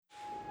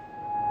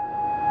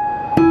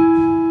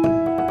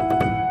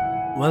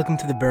Welcome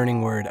to The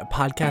Burning Word, a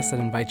podcast that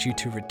invites you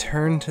to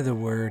return to the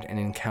Word and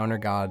encounter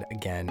God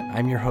again.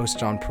 I'm your host,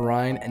 John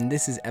Perrine, and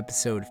this is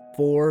episode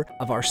 4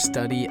 of our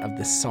study of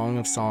the Song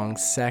of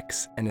Songs,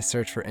 Sex, and a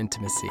Search for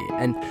Intimacy.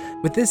 And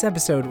with this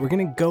episode, we're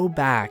going to go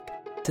back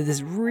to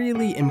this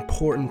really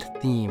important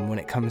theme when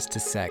it comes to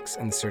sex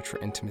and the search for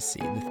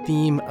intimacy, the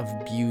theme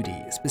of beauty.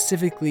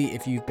 Specifically,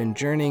 if you've been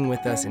journeying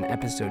with us in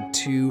episode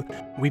 2,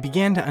 we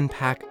began to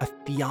unpack a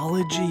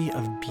theology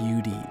of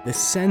beauty, the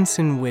sense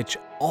in which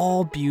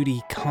all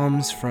beauty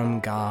comes from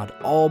God,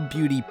 all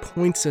beauty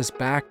points us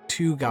back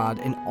to God,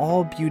 and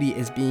all beauty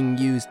is being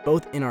used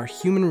both in our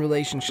human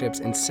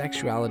relationships and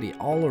sexuality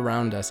all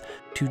around us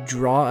to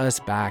draw us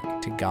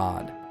back to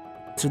God.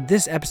 So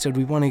this episode,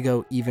 we want to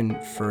go even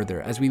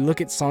further. As we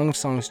look at Song of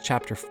Songs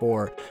chapter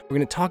 4, we're going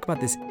to talk about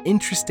this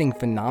interesting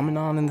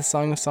phenomenon in the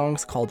Song of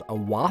Songs called a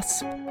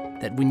wasp,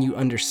 that when you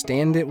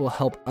understand it will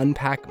help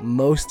unpack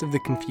most of the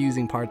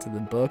confusing parts of the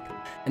book.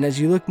 And as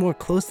you look more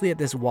closely at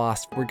this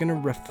wasp, we're going to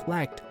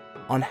reflect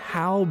on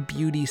how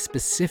beauty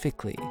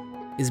specifically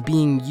is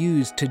being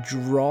used to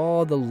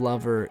draw the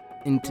lover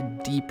into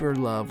deeper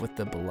love with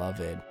the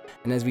beloved.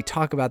 And as we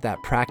talk about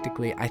that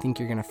practically, I think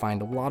you're going to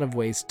find a lot of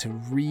ways to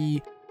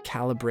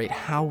recalibrate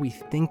how we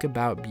think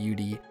about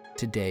beauty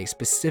today,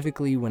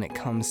 specifically when it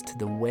comes to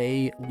the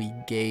way we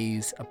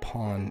gaze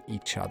upon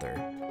each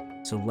other.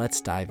 So let's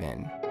dive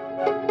in.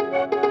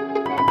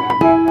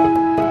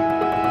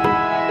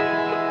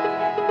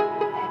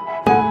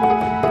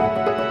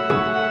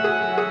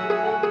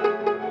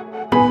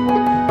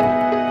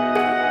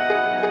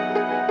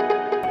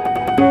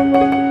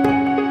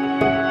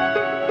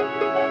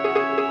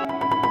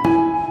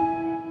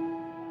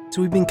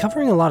 So we've been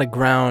covering a lot of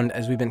ground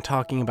as we've been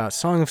talking about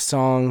Song of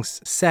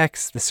Songs,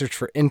 sex, the search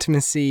for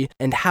intimacy,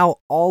 and how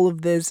all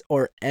of this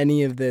or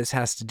any of this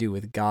has to do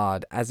with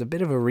God. As a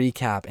bit of a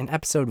recap, in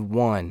episode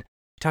 1, we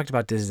talked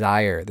about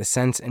desire, the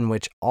sense in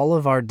which all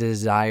of our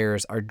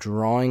desires are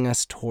drawing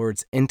us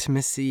towards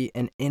intimacy,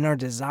 and in our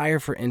desire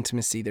for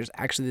intimacy, there's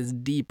actually this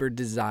deeper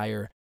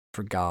desire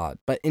for God.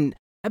 But in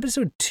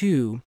episode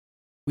 2,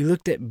 we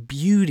looked at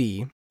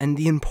beauty and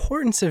the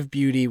importance of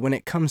beauty when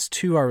it comes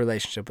to our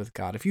relationship with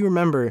God. If you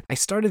remember, I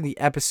started the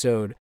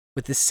episode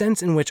with the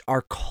sense in which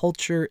our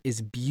culture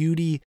is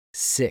beauty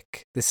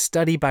sick. The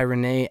study by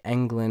Renee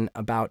Englund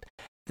about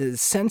the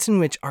sense in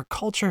which our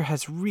culture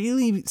has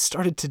really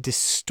started to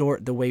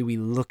distort the way we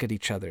look at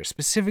each other,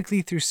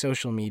 specifically through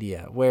social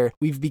media, where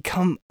we've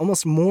become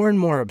almost more and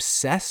more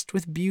obsessed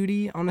with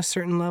beauty on a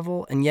certain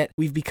level, and yet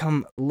we've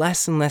become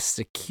less and less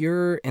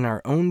secure in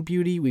our own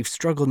beauty. We've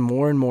struggled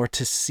more and more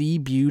to see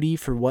beauty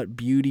for what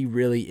beauty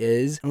really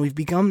is, and we've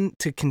begun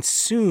to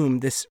consume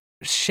this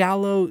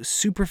shallow,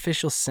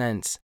 superficial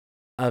sense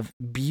of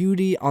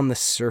beauty on the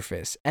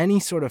surface, any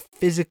sort of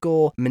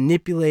physical,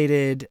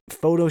 manipulated,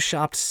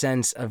 photoshopped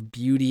sense of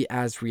beauty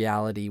as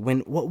reality,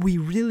 when what we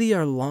really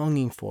are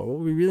longing for, what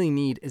we really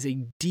need is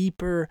a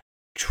deeper,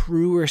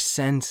 truer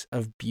sense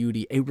of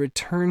beauty, a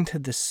return to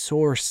the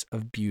source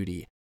of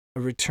beauty,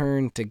 a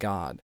return to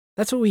God.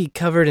 That's what we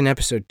covered in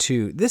episode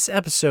 2. This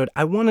episode,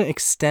 I want to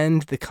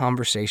extend the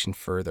conversation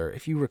further.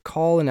 If you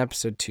recall in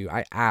episode 2,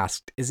 I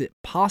asked, is it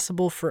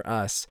possible for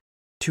us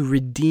to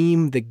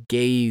redeem the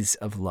gaze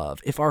of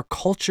love? If our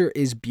culture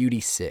is beauty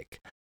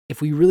sick,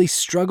 if we really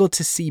struggle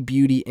to see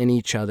beauty in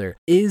each other,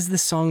 is the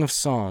Song of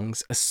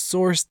Songs a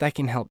source that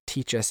can help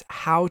teach us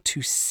how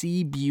to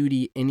see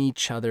beauty in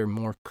each other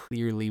more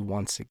clearly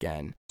once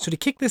again? So to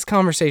kick this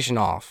conversation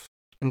off,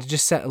 and to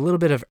just set a little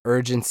bit of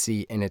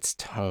urgency in its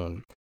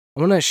tone, I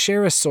want to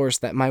share a source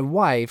that my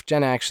wife,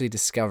 Jenna, actually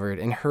discovered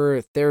in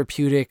her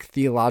therapeutic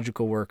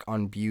theological work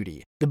on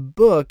beauty. The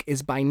book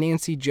is by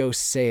Nancy Jo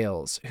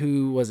Sales,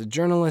 who was a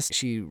journalist.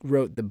 She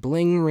wrote The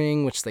Bling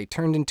Ring, which they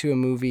turned into a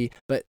movie,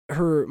 but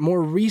her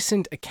more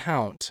recent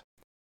account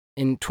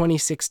in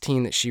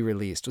 2016 that she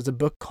released was a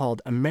book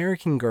called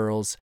American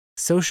Girls,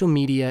 Social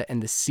Media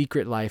and the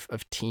Secret Life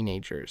of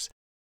Teenagers.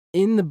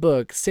 In the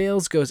book,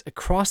 Sales goes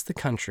across the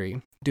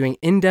country doing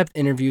in-depth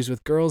interviews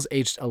with girls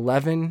aged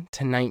 11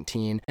 to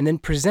 19, and then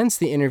presents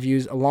the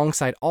interviews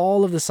alongside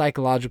all of the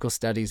psychological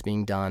studies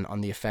being done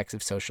on the effects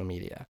of social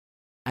media.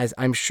 As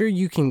I'm sure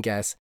you can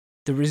guess,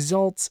 the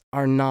results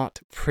are not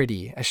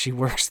pretty as she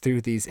works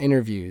through these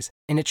interviews.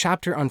 In a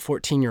chapter on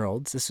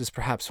 14-year-olds, this was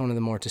perhaps one of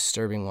the more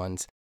disturbing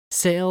ones,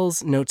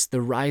 Sales notes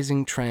the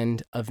rising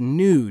trend of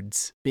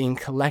nudes being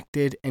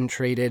collected and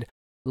traded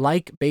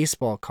like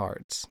baseball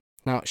cards.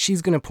 Now,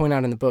 she's going to point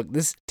out in the book,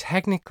 this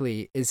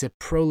technically is a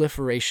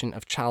proliferation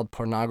of child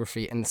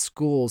pornography, and the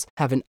schools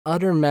have an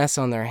utter mess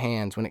on their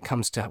hands when it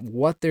comes to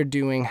what they're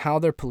doing, how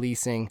they're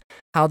policing,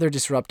 how they're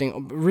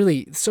disrupting,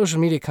 really, social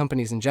media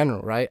companies in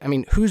general, right? I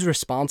mean, who's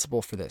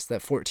responsible for this,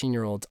 that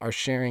 14-year-olds are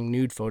sharing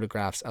nude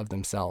photographs of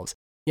themselves?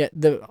 Yet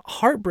the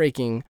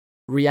heartbreaking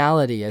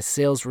reality as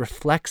Sales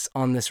reflects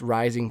on this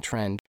rising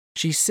trend,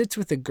 she sits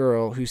with a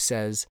girl who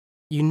says,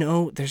 you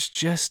know, there's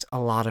just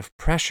a lot of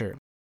pressure.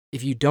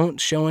 If you don't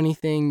show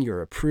anything,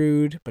 you're a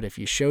prude, but if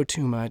you show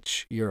too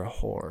much, you're a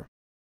whore.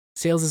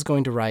 Sales is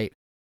going to write,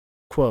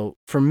 Quote,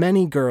 "For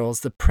many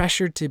girls, the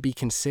pressure to be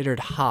considered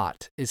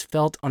hot is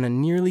felt on a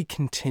nearly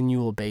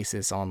continual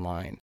basis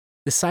online.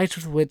 The sites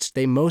with which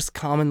they most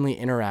commonly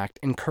interact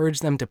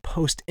encourage them to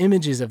post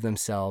images of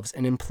themselves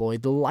and employ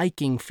the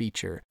liking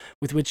feature,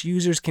 with which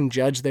users can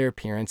judge their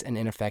appearance and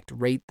in effect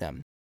rate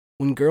them.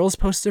 When girls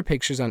post their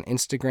pictures on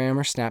Instagram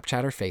or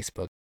Snapchat or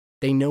Facebook,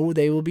 they know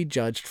they will be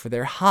judged for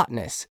their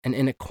hotness and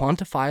in a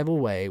quantifiable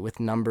way with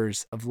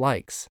numbers of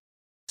likes.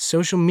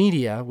 Social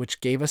media,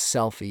 which gave us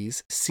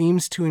selfies,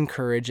 seems to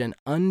encourage an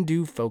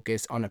undue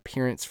focus on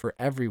appearance for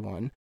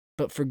everyone,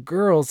 but for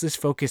girls, this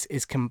focus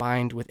is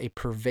combined with a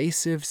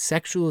pervasive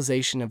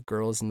sexualization of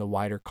girls in the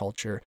wider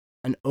culture,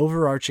 an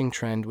overarching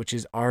trend which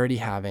is already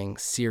having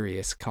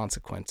serious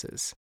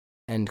consequences."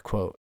 End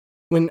quote.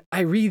 When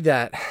I read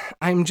that,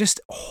 I'm just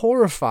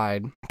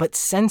horrified, but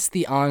sense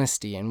the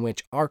honesty in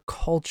which our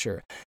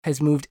culture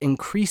has moved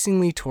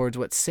increasingly towards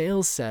what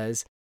Sales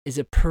says is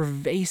a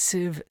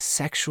pervasive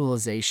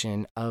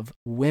sexualization of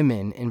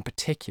women in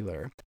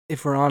particular.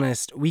 If we're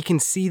honest, we can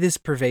see this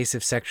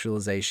pervasive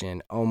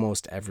sexualization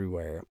almost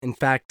everywhere. In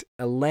fact,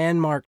 a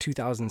landmark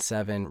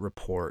 2007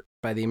 report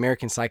by the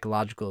American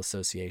Psychological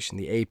Association,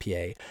 the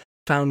APA,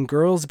 found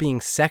girls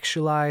being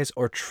sexualized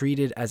or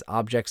treated as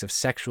objects of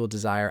sexual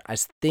desire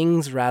as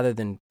things rather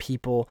than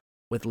people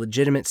with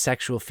legitimate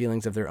sexual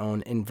feelings of their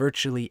own in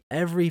virtually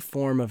every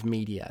form of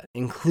media,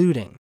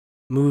 including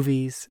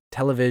movies,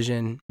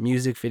 television,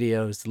 music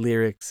videos,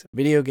 lyrics,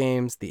 video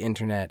games, the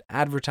internet,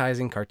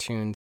 advertising,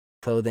 cartoons,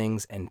 clothing,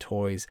 and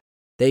toys.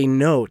 They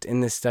note in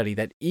this study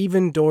that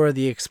even Dora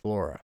the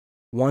Explorer,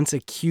 once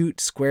a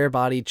cute,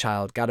 square-bodied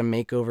child, got a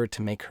makeover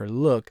to make her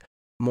look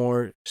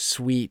more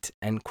sweet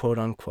and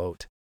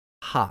quote-unquote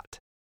hot.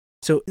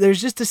 So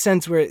there's just a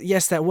sense where,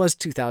 yes, that was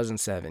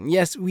 2007.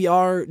 Yes, we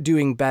are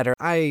doing better.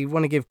 I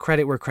want to give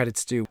credit where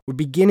credit's due. We're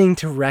beginning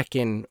to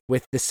reckon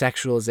with the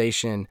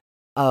sexualization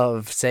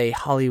of, say,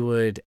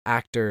 Hollywood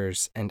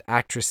actors and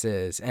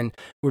actresses, and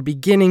we're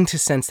beginning to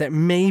sense that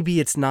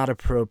maybe it's not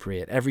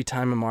appropriate every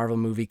time a Marvel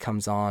movie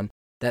comes on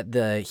that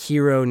the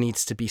hero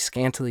needs to be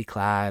scantily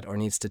clad or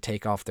needs to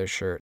take off their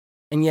shirt.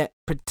 And yet,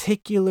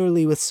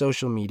 particularly with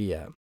social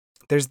media,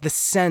 there's the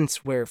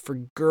sense where,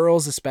 for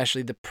girls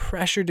especially, the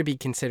pressure to be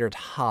considered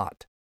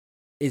hot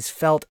is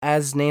felt,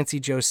 as Nancy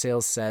Jo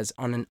Sales says,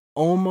 on an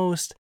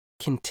almost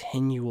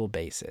continual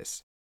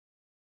basis.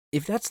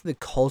 If that's the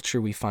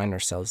culture we find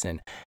ourselves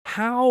in,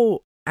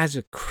 how, as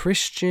a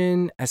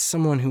Christian, as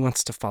someone who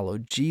wants to follow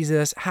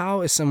Jesus,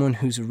 how, as someone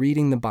who's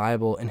reading the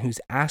Bible and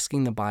who's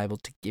asking the Bible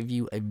to give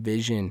you a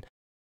vision,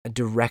 a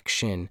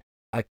direction,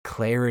 a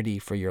clarity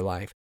for your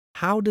life,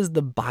 how does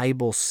the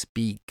Bible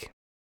speak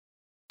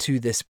to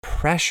this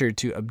pressure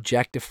to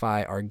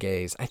objectify our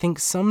gaze? I think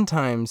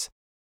sometimes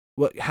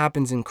what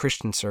happens in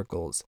Christian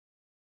circles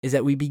is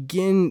that we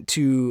begin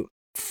to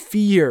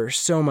fear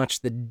so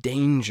much the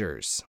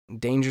dangers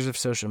of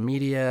social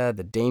media,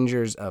 the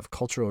dangers of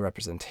cultural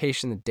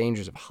representation, the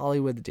dangers of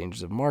Hollywood, the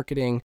dangers of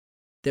marketing,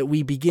 that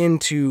we begin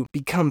to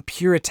become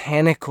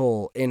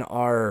puritanical in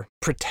our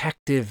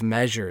protective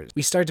measures.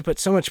 We start to put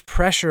so much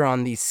pressure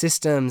on these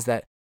systems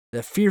that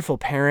the fearful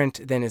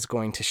parent then is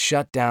going to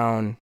shut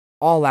down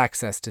all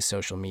access to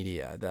social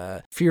media.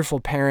 The fearful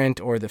parent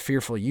or the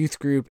fearful youth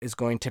group is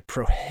going to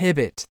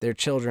prohibit their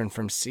children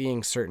from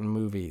seeing certain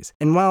movies.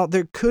 And while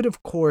there could,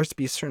 of course,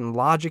 be a certain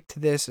logic to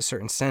this, a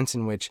certain sense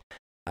in which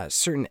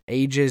certain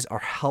ages are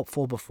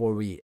helpful before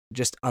we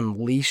just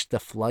unleash the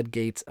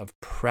floodgates of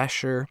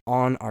pressure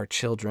on our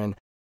children,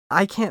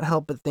 I can't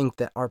help but think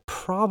that our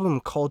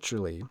problem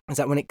culturally is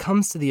that when it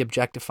comes to the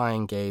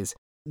objectifying gaze,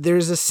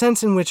 there's a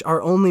sense in which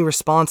our only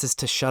response is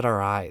to shut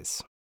our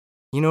eyes.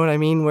 You know what I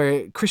mean?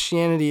 Where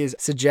Christianity is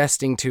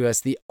suggesting to us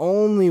the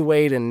only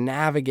way to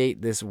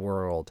navigate this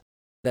world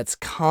that's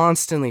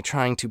constantly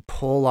trying to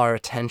pull our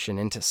attention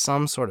into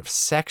some sort of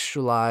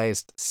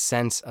sexualized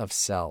sense of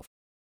self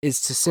is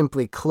to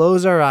simply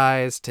close our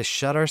eyes, to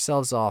shut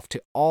ourselves off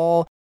to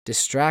all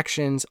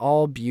distractions,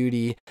 all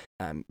beauty,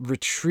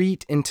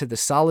 retreat into the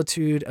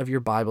solitude of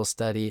your Bible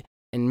study,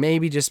 and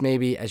maybe, just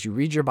maybe, as you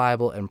read your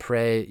Bible and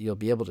pray, you'll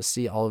be able to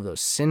see all of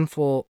those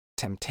sinful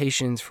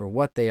temptations for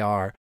what they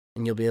are,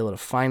 and you'll be able to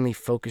finally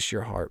focus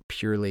your heart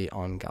purely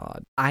on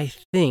God. I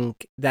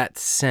think that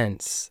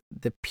sense,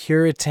 the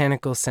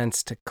puritanical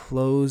sense to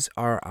close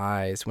our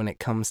eyes when it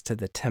comes to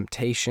the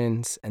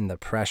temptations and the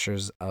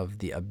pressures of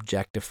the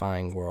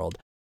objectifying world,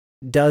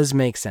 does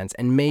make sense,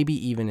 and maybe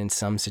even in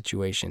some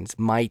situations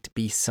might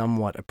be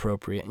somewhat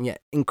appropriate. And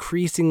yet,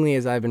 increasingly,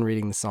 as I've been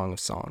reading the Song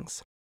of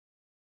Songs,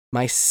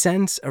 my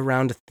sense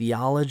around a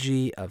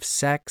theology of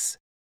sex,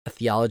 a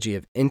theology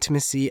of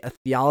intimacy, a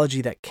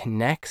theology that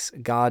connects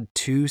God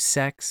to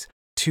sex,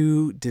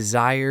 to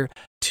desire,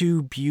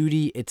 to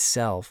beauty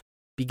itself,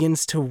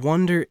 begins to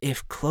wonder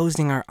if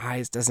closing our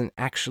eyes doesn't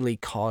actually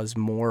cause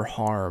more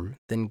harm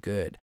than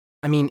good.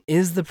 I mean,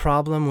 is the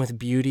problem with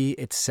beauty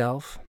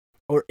itself?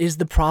 Or is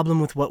the problem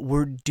with what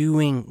we're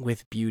doing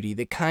with beauty,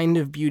 the kind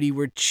of beauty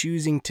we're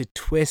choosing to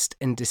twist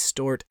and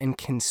distort and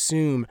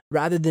consume,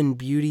 rather than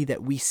beauty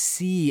that we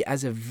see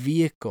as a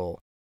vehicle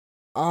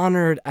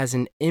honored as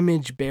an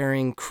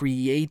image-bearing,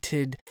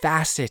 created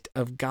facet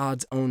of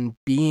God's own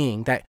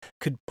being that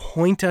could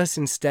point us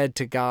instead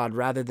to God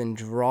rather than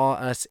draw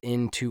us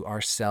into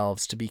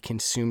ourselves to be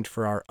consumed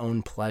for our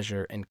own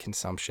pleasure and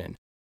consumption.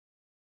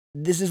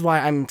 This is why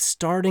I'm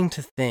starting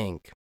to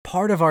think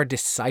part of our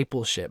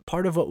discipleship,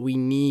 part of what we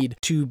need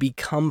to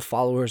become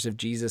followers of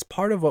Jesus,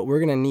 part of what we're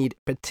going to need,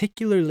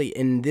 particularly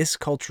in this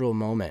cultural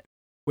moment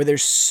where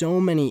there's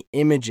so many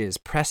images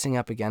pressing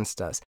up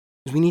against us,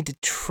 is we need to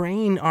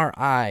train our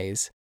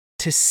eyes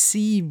to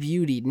see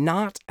beauty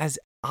not as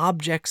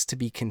objects to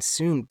be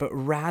consumed, but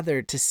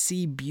rather to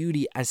see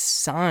beauty as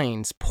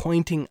signs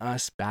pointing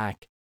us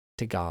back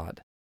to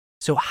God.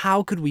 So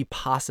how could we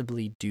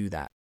possibly do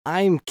that?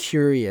 I'm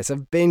curious,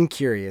 I've been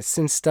curious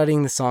since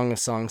studying the Song of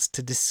Songs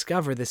to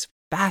discover this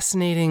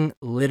fascinating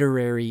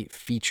literary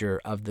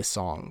feature of the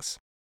songs.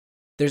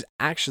 There's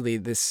actually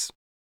this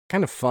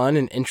kind of fun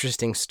and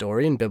interesting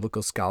story in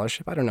biblical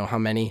scholarship. I don't know how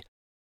many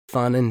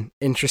fun and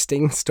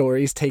interesting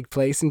stories take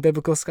place in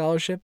biblical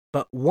scholarship,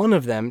 but one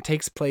of them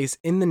takes place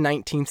in the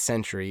 19th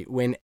century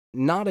when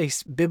not a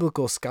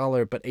biblical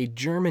scholar, but a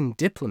German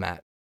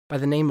diplomat by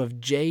the name of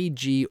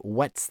J.G.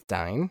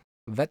 Wettstein,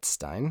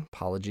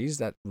 apologies,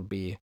 that would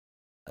be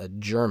a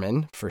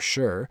German for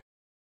sure,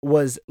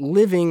 was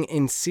living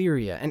in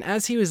Syria. And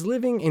as he was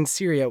living in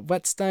Syria,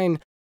 Wettstein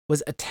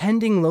was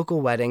attending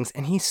local weddings,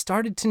 and he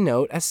started to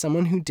note, as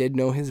someone who did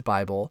know his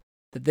Bible,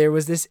 that there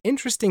was this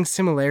interesting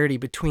similarity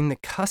between the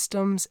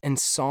customs and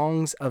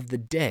songs of the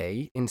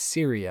day in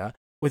Syria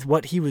with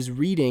what he was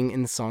reading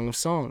in the Song of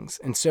Songs.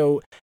 And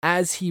so,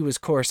 as he was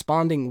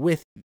corresponding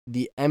with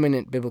the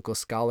eminent biblical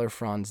scholar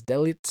Franz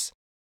Delitzsch,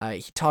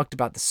 he talked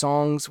about the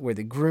songs where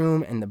the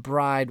groom and the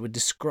bride would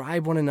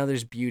describe one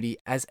another's beauty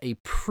as a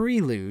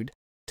prelude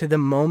to the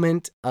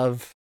moment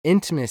of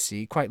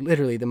intimacy, quite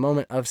literally the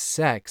moment of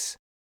sex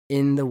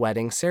in the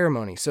wedding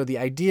ceremony. So the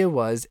idea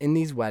was, in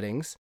these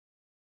weddings,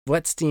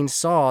 Wettstein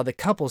saw the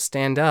couple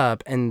stand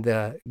up and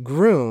the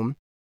groom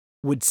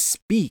would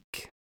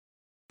speak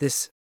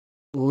this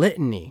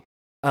litany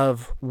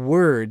of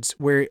words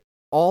where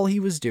all he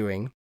was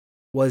doing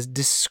was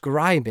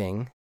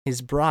describing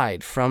his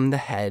bride from the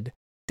head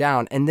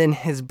down. And then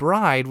his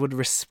bride would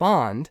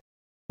respond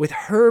with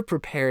her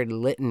prepared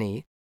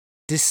litany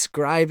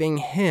describing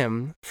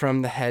him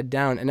from the head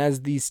down. And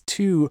as these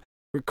two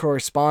were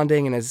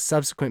corresponding, and as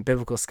subsequent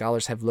biblical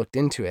scholars have looked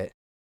into it,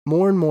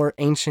 more and more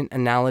ancient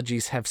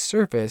analogies have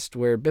surfaced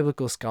where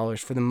biblical scholars,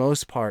 for the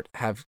most part,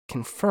 have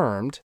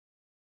confirmed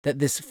that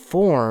this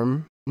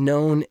form,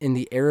 known in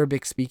the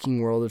Arabic-speaking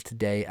world of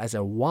today as a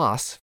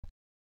wasf,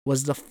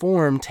 was the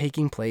form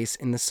taking place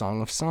in the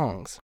Song of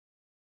Songs.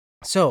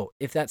 So,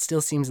 if that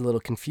still seems a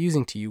little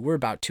confusing to you, we're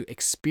about to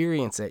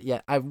experience it,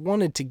 yet I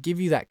wanted to give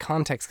you that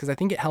context because I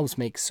think it helps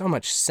make so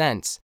much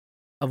sense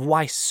of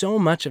why so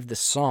much of the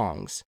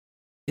songs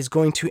is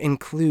going to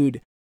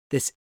include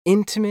this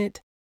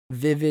intimate,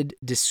 vivid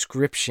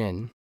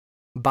description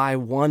by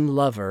one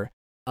lover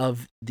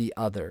of the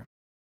other.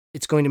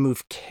 It's going to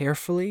move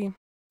carefully,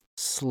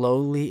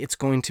 slowly. It's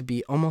going to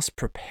be almost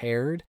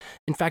prepared.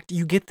 In fact,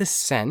 you get the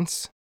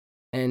sense,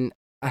 and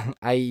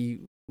I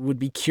would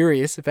be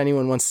curious if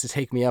anyone wants to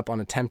take me up on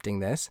attempting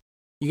this,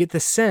 you get the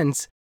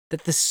sense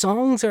that the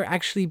songs are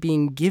actually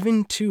being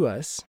given to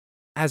us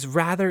as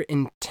rather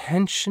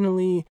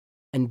intentionally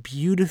and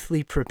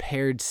beautifully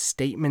prepared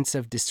statements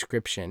of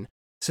description,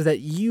 so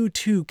that you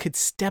too could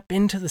step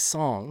into the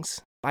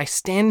songs by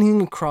standing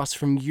across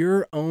from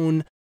your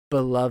own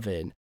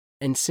beloved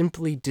and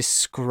simply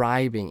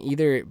describing,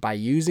 either by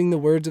using the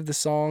words of the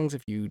songs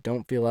if you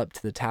don't feel up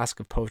to the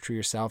task of poetry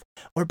yourself,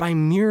 or by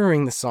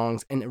mirroring the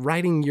songs and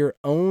writing your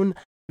own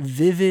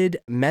vivid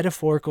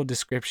metaphorical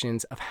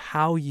descriptions of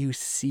how you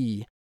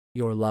see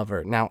your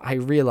lover. Now, I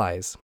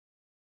realize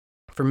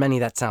for many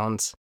that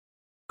sounds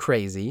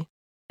crazy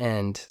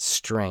and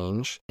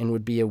strange and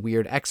would be a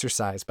weird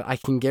exercise, but I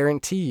can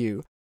guarantee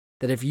you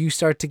that if you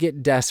start to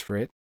get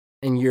desperate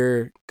and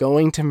you're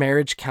going to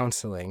marriage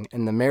counseling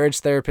and the marriage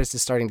therapist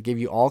is starting to give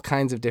you all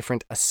kinds of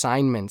different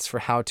assignments for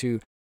how to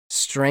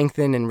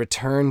strengthen and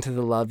return to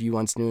the love you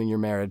once knew in your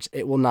marriage,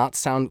 it will not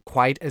sound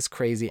quite as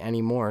crazy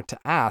anymore to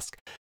ask,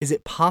 is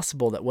it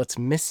possible that what's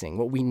missing,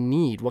 what we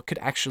need, what could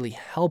actually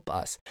help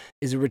us,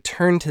 is a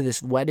return to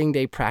this wedding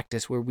day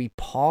practice where we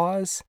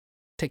pause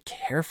to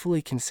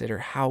carefully consider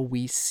how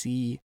we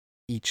see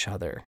each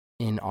other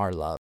in our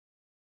love.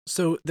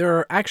 So there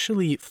are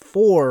actually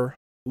 4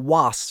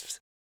 wasps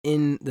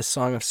in the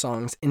Song of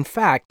Songs. In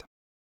fact,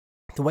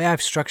 the way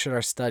I've structured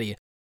our study,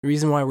 the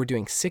reason why we're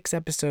doing 6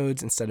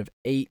 episodes instead of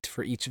 8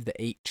 for each of the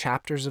 8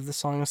 chapters of the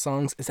Song of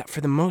Songs is that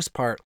for the most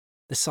part,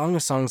 the Song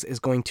of Songs is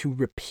going to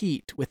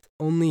repeat with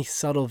only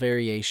subtle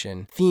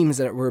variation themes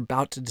that we're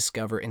about to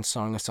discover in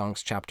Song of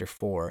Songs chapter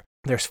 4.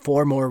 There's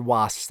 4 more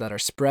wasps that are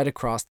spread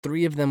across.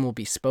 3 of them will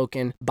be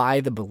spoken by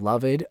the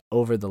beloved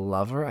over the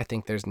lover. I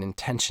think there's an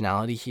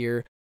intentionality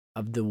here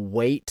of the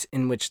weight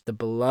in which the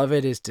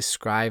beloved is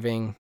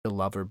describing the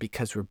lover,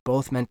 because we're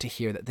both meant to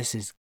hear that this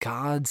is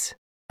God's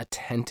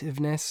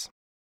attentiveness,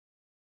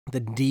 the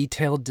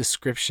detailed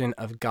description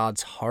of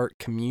God's heart,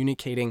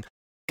 communicating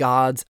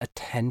God's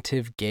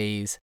attentive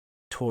gaze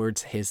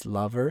towards his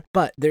lover.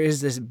 But there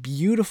is this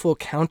beautiful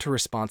counter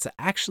response that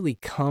actually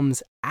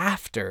comes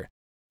after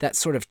that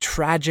sort of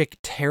tragic,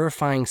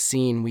 terrifying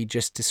scene we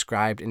just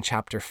described in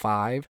chapter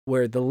 5,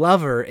 where the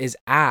lover is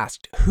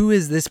asked, "Who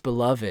is this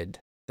beloved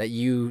that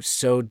you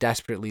so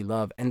desperately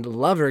love?" And the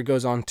lover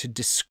goes on to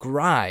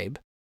describe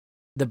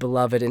the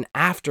beloved, and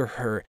after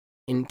her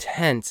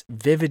intense,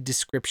 vivid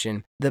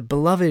description, the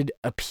beloved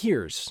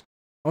appears,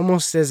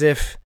 almost as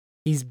if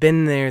he's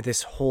been there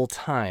this whole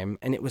time,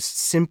 and it was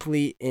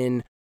simply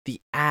in the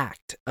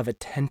act of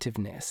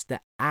attentiveness,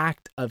 the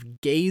act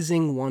of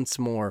gazing once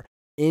more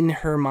in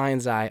her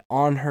mind's eye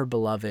on her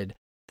beloved,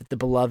 that the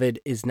beloved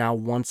is now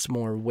once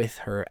more with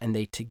her, and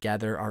they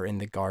together are in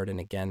the garden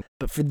again.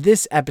 But for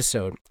this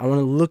episode, I want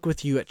to look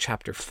with you at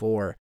chapter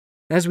 4.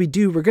 And as we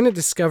do, we're going to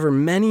discover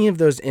many of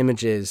those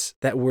images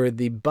that were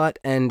the butt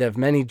end of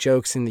many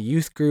jokes in the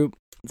youth group,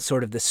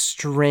 sort of the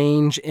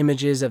strange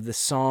images of the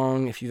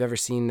song. If you've ever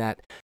seen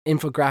that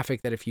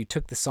infographic that if you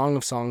took the Song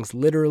of Songs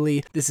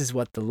literally, this is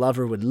what the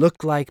lover would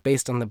look like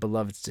based on the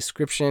beloved's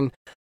description.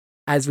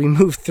 As we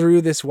move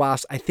through this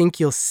wasp, I think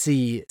you'll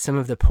see some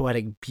of the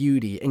poetic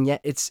beauty, and yet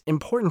it's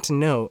important to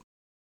note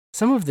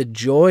some of the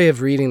joy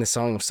of reading the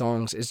Song of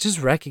Songs is just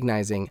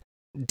recognizing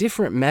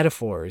different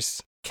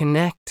metaphors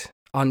connect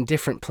on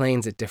different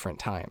planes at different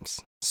times.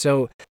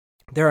 So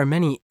there are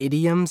many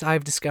idioms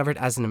I've discovered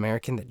as an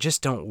American that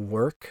just don't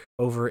work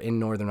over in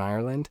Northern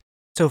Ireland.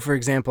 So for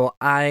example,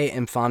 I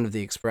am fond of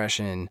the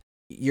expression,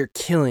 "You're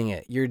killing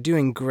it, you're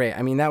doing great."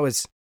 I mean, that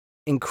was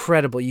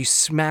incredible. You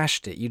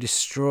smashed it, you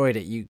destroyed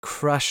it, you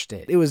crushed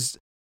it. It was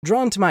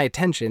drawn to my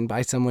attention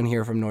by someone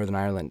here from Northern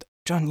Ireland.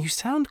 "John, you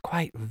sound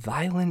quite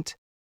violent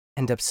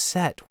and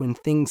upset when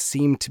things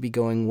seem to be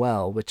going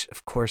well," which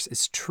of course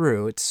is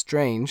true. It's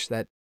strange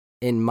that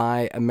in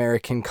my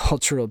American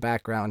cultural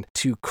background,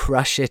 to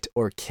crush it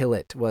or kill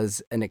it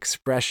was an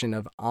expression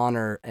of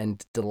honor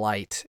and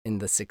delight in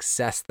the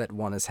success that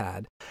one has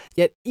had.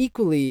 Yet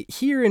equally,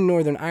 here in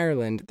Northern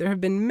Ireland, there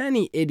have been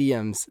many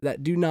idioms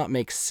that do not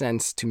make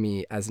sense to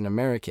me as an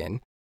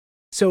American.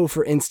 So,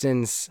 for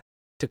instance,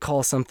 to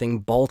call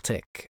something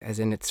Baltic, as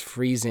in it's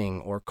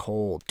freezing or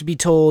cold. To be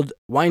told,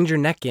 "Wind your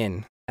neck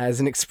in," as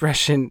an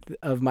expression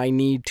of my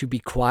need to be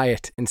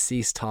quiet and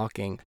cease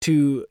talking.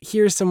 To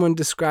hear someone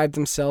describe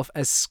themselves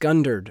as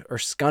scundered or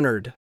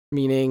scunnered,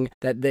 meaning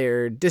that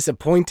they're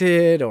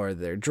disappointed or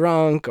they're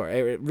drunk, or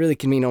it really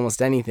can mean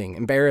almost anything.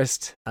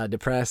 Embarrassed,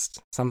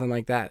 depressed, something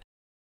like that.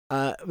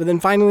 But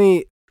then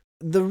finally,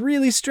 the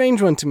really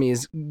strange one to me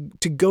is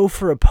to go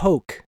for a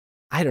poke.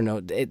 I don't know,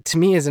 to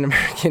me as an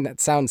American,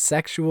 that sounds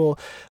sexual,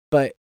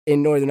 but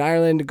in Northern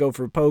Ireland, to go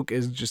for a poke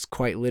is just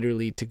quite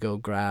literally to go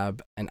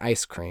grab an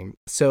ice cream.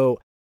 So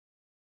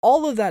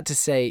all of that to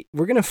say,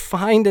 we're going to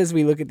find as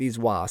we look at these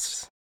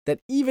wasps that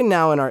even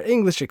now in our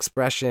English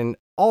expression,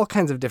 all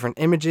kinds of different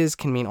images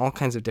can mean all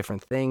kinds of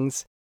different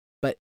things.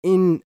 But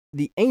in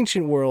the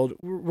ancient world,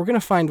 we're going to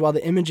find while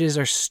the images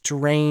are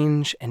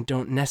strange and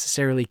don't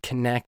necessarily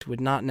connect,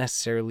 would not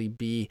necessarily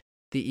be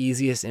the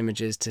easiest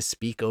images to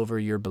speak over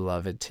your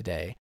beloved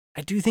today,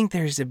 I do think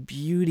there's a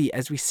beauty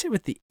as we sit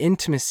with the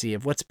intimacy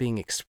of what's being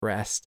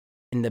expressed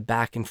in the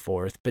back and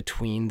forth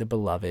between the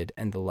beloved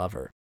and the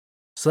lover.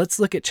 So let's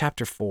look at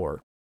chapter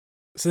 4.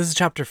 So this is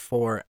chapter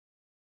 4,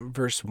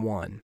 verse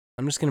 1.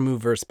 I'm just going to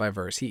move verse by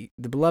verse. The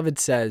beloved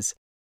says,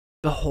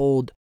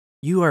 "Behold,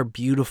 you are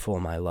beautiful,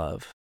 my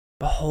love.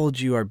 Behold,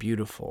 you are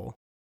beautiful.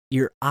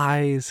 Your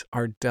eyes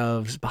are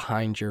doves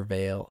behind your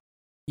veil.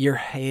 Your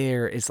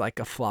hair is like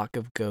a flock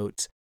of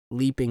goats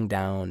leaping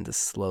down the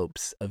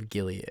slopes of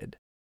Gilead."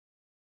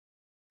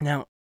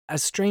 Now,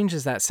 as strange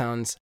as that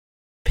sounds,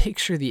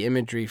 picture the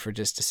imagery for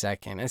just a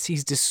second. As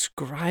he's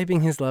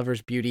describing his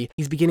lover's beauty,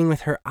 he's beginning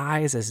with her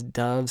eyes as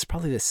doves,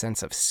 probably the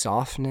sense of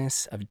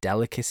softness, of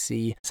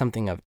delicacy,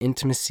 something of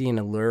intimacy and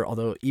allure,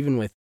 although even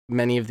with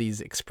many of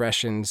these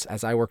expressions,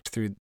 as I worked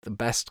through the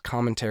best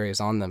commentaries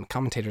on them,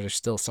 commentators are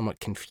still somewhat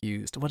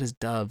confused. What is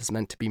doves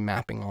meant to be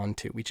mapping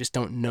onto? We just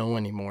don't know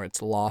anymore.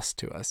 It's lost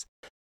to us.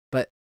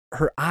 But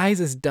her eyes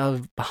as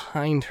dove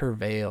behind her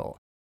veil,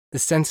 the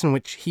sense in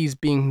which he's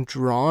being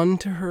drawn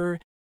to her,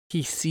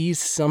 he sees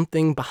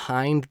something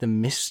behind the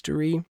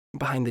mystery,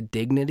 behind the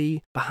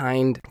dignity,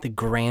 behind the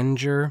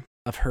grandeur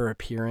of her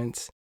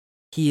appearance.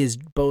 He is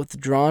both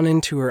drawn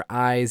into her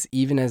eyes,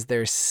 even as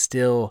there's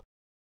still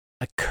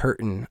a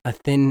curtain, a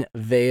thin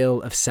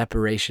veil of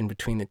separation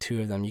between the two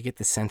of them. You get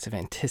the sense of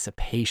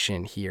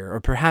anticipation here,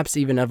 or perhaps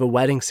even of a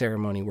wedding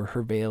ceremony where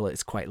her veil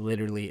is quite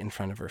literally in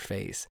front of her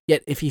face.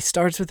 Yet if he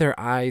starts with her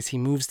eyes, he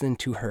moves then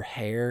to her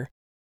hair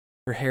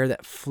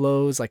that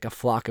flows like a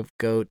flock of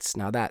goats.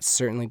 Now that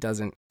certainly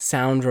doesn't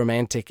sound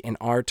romantic in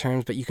our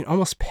terms, but you can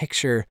almost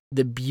picture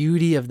the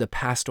beauty of the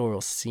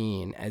pastoral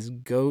scene as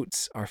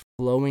goats are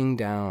flowing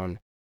down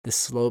the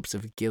slopes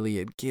of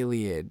Gilead.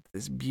 Gilead,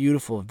 this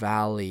beautiful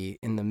valley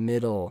in the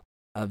middle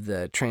of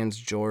the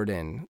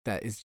Transjordan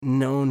that is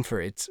known for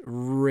its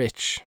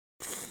rich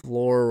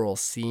floral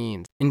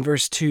scenes. In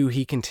verse 2,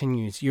 he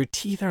continues, "Your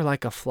teeth are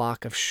like a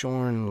flock of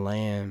shorn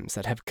lambs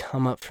that have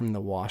come up from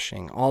the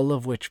washing, all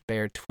of which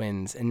bear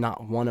twins, and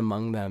not one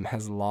among them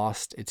has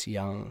lost its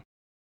young."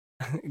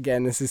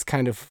 Again, this is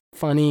kind of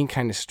funny,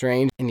 kind of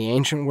strange. In the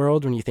ancient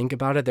world, when you think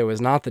about it, there was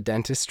not the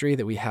dentistry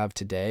that we have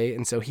today.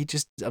 And so he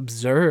just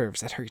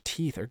observes that her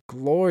teeth are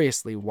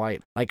gloriously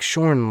white, like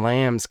shorn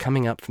lambs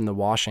coming up from the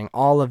washing.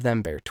 All of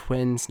them bear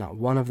twins. Not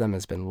one of them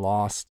has been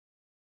lost.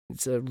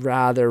 It's a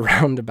rather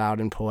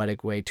roundabout and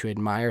poetic way to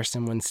admire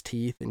someone's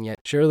teeth. And yet,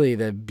 surely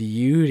the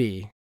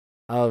beauty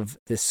of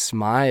this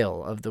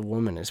smile of the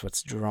woman is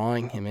what's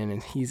drawing him in,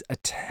 and he's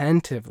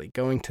attentively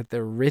going to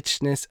the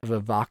richness of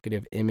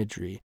evocative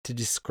imagery to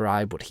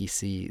describe what he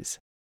sees.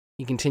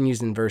 He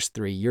continues in verse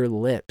 3, "Your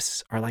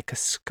lips are like a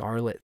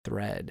scarlet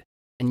thread,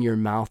 and your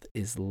mouth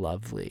is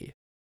lovely.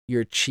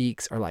 Your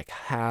cheeks are like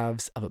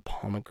halves of a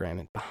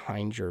pomegranate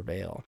behind your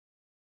veil."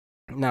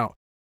 Now,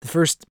 the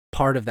first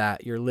part of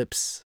that, your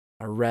lips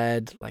are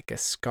red like a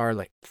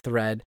scarlet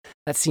thread,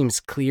 that seems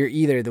clear.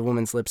 Either the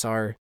woman's lips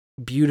are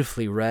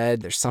beautifully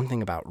red. There's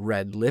something about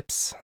red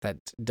lips that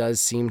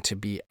does seem to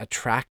be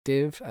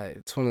attractive.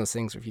 It's one of those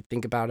things where if you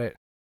think about it,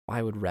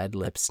 why would red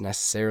lips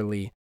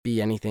necessarily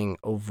be anything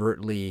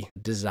overtly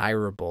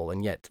desirable?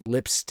 And yet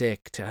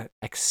lipstick, to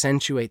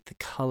accentuate the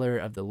color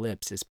of the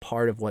lips, is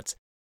part of what's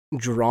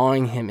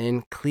drawing him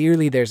in.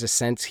 Clearly there's a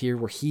sense here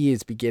where he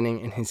is beginning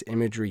in his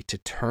imagery to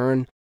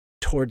turn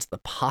towards the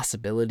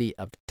possibility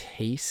of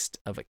taste,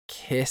 of a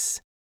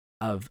kiss,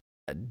 of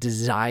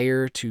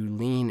desire to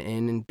lean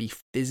in and be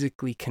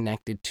physically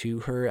connected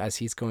to her, as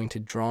he's going to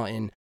draw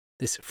in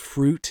this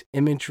fruit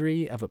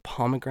imagery of a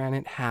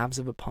pomegranate, halves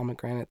of a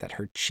pomegranate that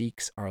her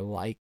cheeks are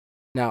like.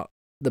 Now,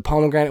 the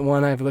pomegranate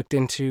one I've looked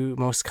into,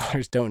 most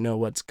scholars don't know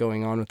what's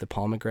going on with the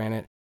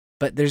pomegranate,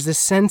 but there's this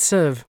sense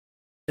of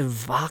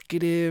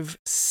evocative,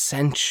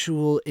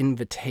 sensual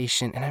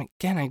invitation. And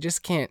again, I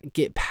just can't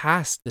get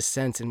past the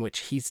sense in which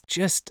he's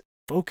just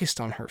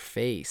focused on her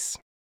face.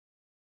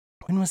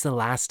 When was the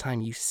last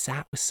time you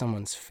sat with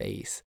someone's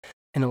face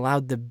and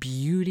allowed the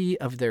beauty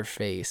of their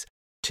face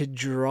to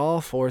draw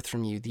forth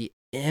from you the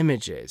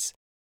images,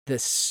 the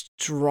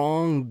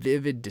strong,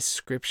 vivid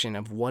description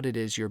of what it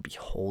is you're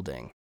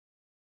beholding?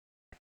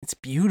 It's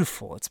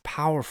beautiful. It's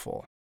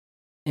powerful.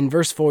 In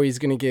verse 4, he's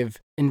going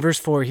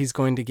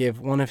to give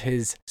one of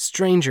his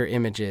stranger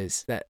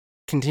images that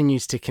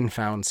continues to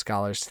confound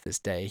scholars to this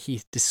day.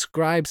 He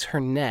describes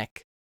her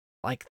neck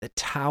like the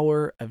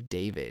Tower of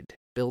David,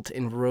 built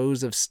in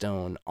rows of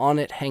stone. On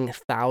it hang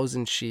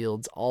 1,000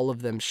 shields, all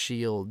of them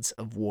shields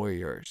of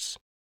warriors.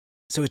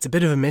 So it's a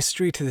bit of a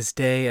mystery to this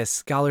day, as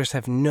scholars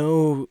have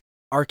no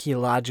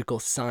archaeological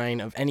sign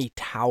of any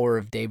Tower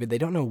of David. They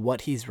don't know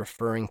what he's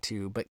referring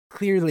to, but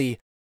clearly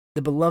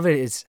the beloved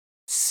is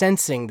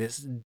sensing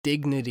this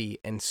dignity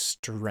and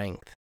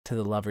strength to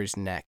the lover's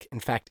neck. In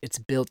fact, it's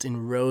built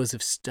in rows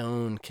of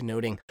stone,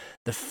 connoting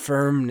the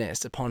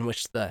firmness upon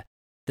which the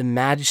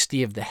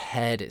majesty of the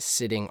head is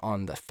sitting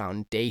on the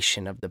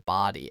foundation of the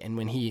body. And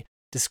when he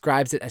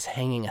describes it as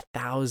hanging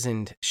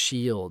 1,000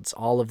 shields,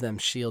 all of them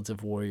shields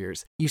of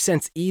warriors, you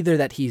sense either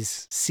that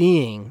he's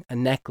seeing a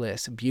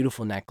necklace, a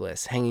beautiful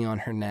necklace hanging on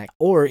her neck,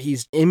 or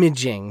he's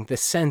imaging the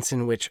sense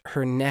in which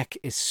her neck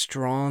is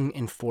strong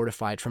and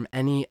fortified from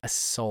any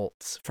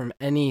assaults, from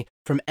any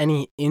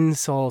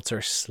insults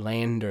or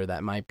slander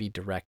that might be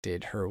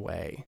directed her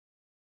way.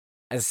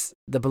 As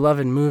the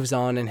beloved moves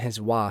on in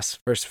his wasp,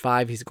 verse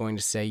 5, he's going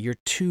to say, "Your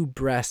two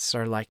breasts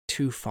are like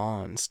two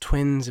fawns,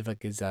 twins of a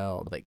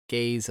gazelle that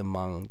gaze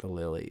among the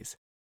lilies."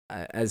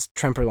 As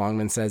Tremper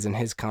Longman says in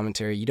his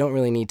commentary, you don't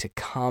really need to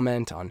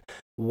comment on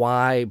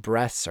why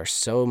breasts are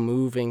so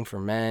moving for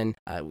men.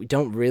 We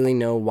don't really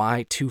know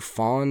why two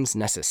fawns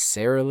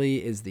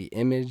necessarily is the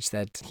image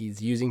that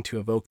he's using to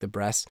evoke the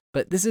breast.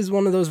 But this is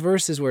one of those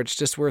verses where it's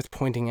just worth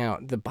pointing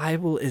out. The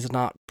Bible is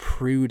not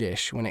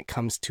prudish when it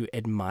comes to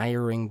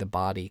admiring the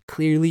body.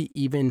 Clearly,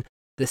 even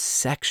the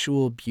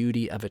sexual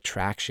beauty of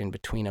attraction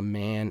between a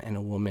man and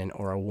a woman,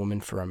 or a woman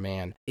for a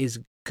man,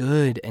 is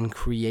good and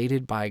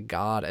created by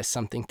God as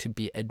something to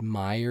be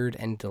admired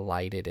and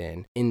delighted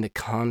in the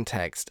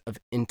context of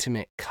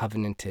intimate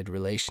covenanted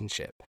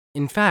relationship.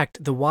 In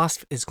fact, the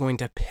wasp is going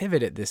to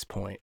pivot at this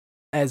point,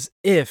 as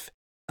if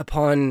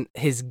upon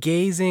his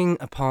gazing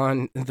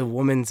upon the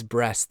woman's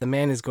breast, the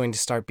man is going to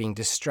start being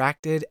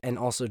distracted and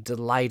also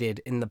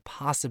delighted in the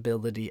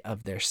possibility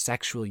of their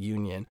sexual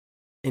union.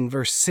 In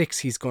verse 6,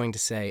 he's going to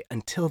say,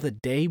 "Until the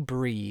day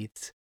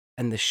breathes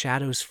and the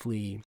shadows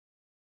flee,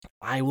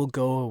 I will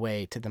go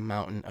away to the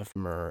mountain of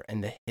myrrh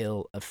and the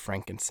hill of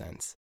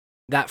frankincense."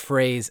 That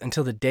phrase,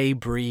 "until the day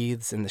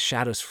breathes and the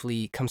shadows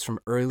flee," comes from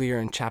earlier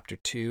in chapter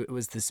 2. It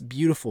was this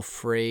beautiful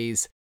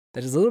phrase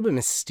that is a little bit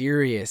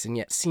mysterious and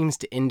yet seems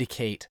to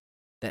indicate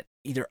that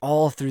either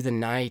all through the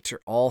night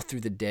or all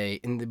through the day,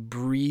 in the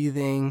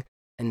breathing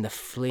and the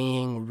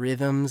fleeing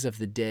rhythms of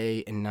the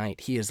day and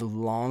night, he is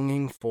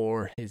longing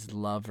for his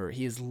lover.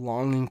 He is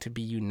longing to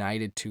be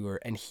united to her,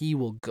 and he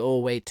will go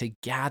away to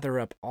gather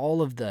up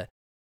all of the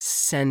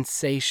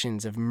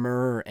sensations of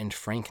myrrh and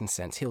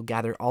frankincense. He'll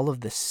gather all of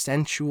the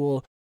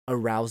sensual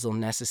arousal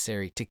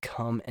necessary to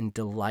come and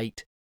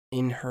delight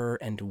in her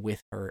and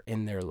with her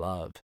in their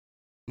love.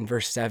 In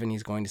verse 7,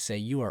 he's going to say,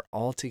 "You are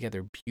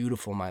altogether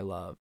beautiful, my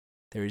love.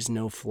 There is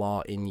no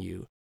flaw in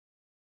you."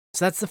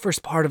 So that's the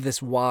first part of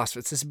this wasp.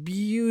 It's this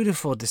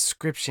beautiful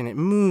description. It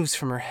moves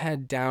from her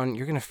head down.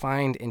 You're going to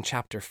find in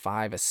chapter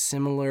 5 a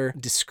similar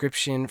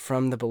description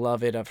from the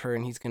beloved of her,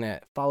 and he's going to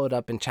follow it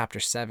up in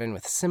chapter 7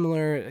 with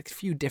a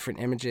few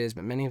different images,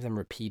 but many of them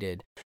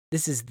repeated.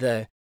 This is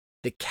the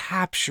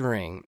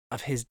capturing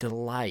of his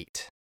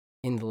delight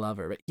in the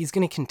lover. But he's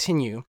going to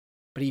continue,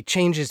 but he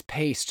changes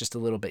pace just a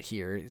little bit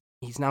here.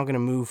 He's now going to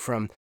move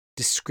from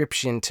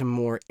description to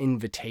more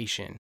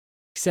invitation.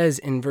 He says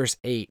in verse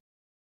 8,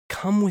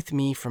 "Come with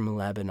me from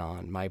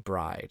Lebanon, my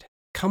bride.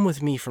 Come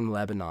with me from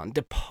Lebanon.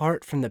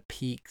 Depart from the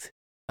peaks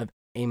of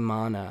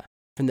Amana,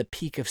 from the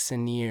peak of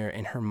Senir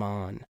and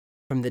Hermon,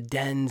 from the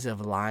dens of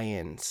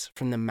lions,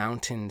 from the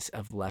mountains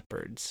of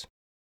leopards."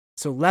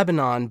 So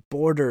Lebanon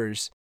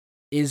borders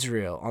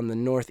Israel on the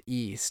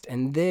northeast,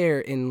 and there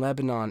in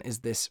Lebanon is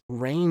this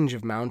range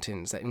of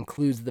mountains that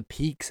includes the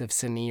peaks of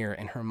Senir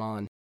and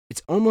Hermon.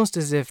 It's almost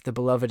as if the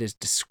beloved is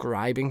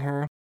describing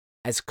her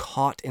as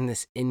caught in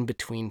this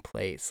in-between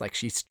place, like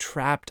she's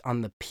trapped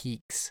on the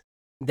peaks.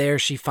 There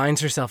she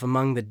finds herself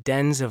among the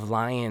dens of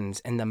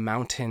lions and the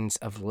mountains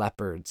of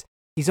leopards.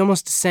 He's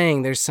almost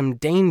saying there's some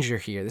danger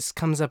here. This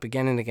comes up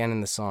again and again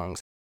in the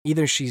songs.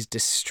 Either she's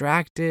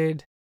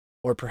distracted,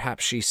 or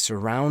perhaps she's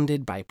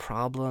surrounded by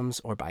problems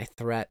or by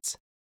threats.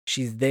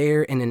 She's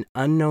there in an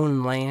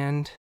unknown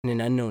land, in an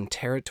unknown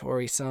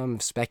territory. Some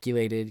have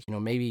speculated,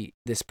 maybe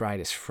this bride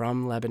is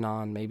from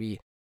Lebanon,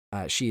 maybe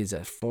she is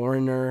a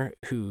foreigner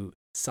who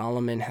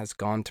Solomon has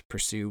gone to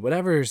pursue.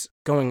 Whatever's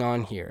going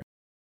on here,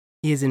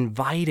 he is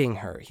inviting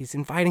her. He's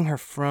inviting her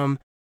from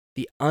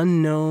the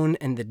unknown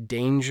and the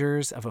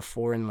dangers of a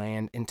foreign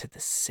land into the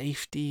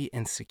safety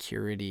and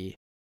security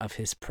of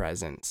his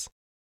presence.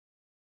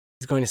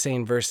 He's going to say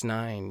in verse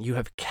 9, "You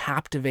have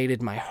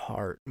captivated my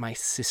heart, my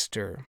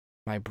sister,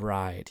 my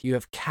bride. You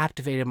have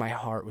captivated my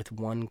heart with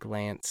one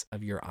glance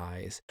of your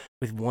eyes,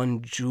 with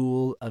one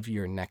jewel of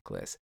your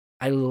necklace."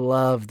 I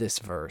love this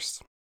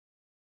verse.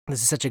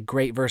 This is such a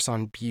great verse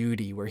on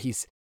beauty, where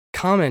he's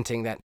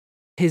commenting that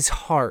his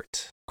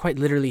heart, quite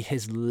literally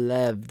his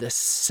lev, the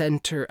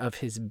center of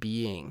his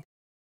being,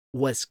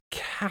 was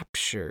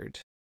captured,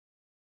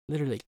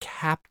 literally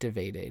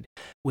captivated,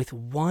 with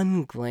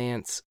one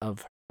glance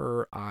of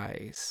her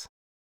eyes,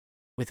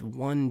 with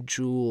one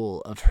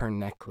jewel of her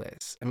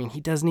necklace. I mean,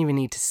 he doesn't even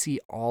need to see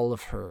all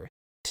of her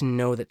to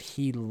know that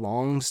he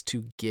longs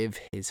to give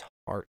his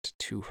heart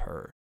to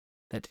her,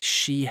 that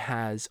she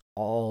has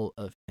all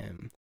of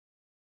him.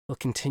 We'll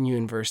continue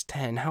in verse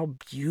 10. "How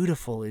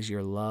beautiful is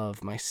your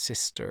love, my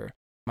sister,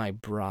 my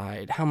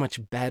bride. How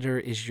much better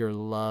is your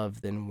love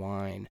than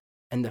wine,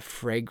 and the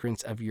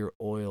fragrance of your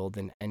oil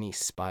than any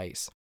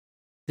spice."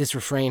 This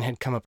refrain had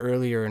come up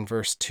earlier in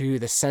verse 2,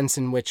 the sense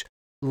in which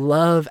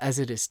love as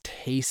it is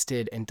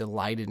tasted and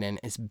delighted in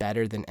is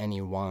better than any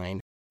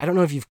wine. I don't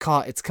know if you've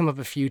caught, it's come up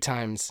a few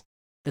times,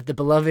 that the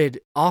beloved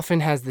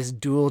often has this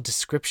dual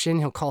description.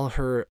 He'll call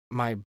her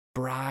my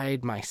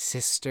bride, my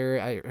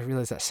sister. I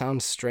realize that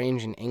sounds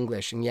strange in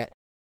English, and yet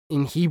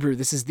in Hebrew,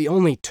 this is the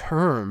only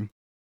term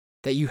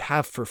that you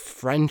have for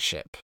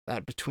friendship,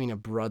 that between a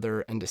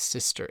brother and a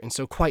sister. And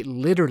so quite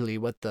literally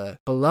what the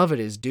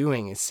beloved is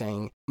doing is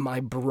saying, my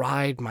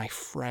bride, my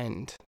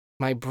friend,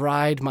 my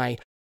bride, my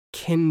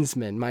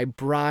kinsman, my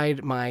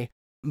bride, my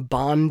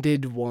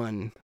bonded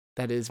one,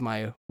 that is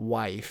my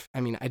wife.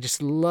 I mean, I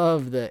just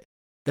love the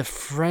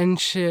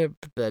friendship,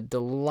 the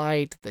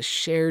delight, the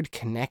shared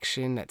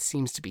connection that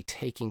seems to be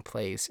taking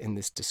place in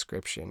this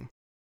description.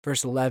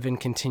 Verse 11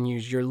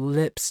 continues, "Your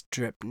lips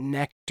drip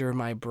nectar,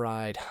 my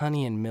bride.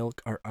 Honey and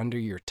milk are under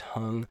your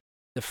tongue.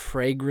 The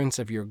fragrance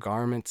of your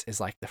garments is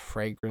like the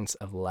fragrance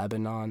of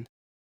Lebanon."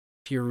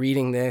 If you're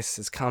reading this,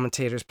 as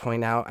commentators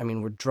point out, I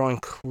mean, we're drawing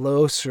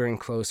closer and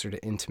closer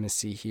to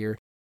intimacy here.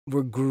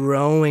 We're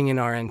growing in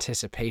our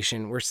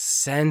anticipation. We're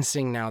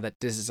sensing now that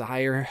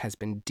desire has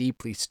been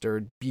deeply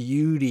stirred.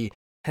 Beauty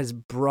has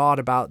brought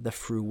about the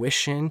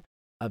fruition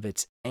of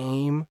its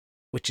aim,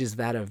 which is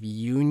that of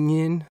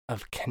union,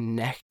 of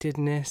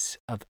connectedness,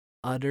 of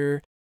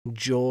utter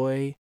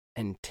joy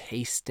and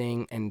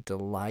tasting and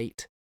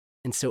delight.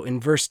 And so in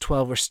verse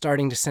 12, we're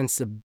starting to sense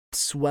the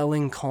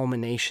swelling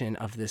culmination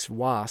of this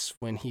wasp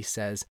when he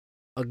says,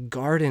 "A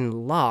garden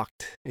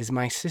locked is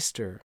my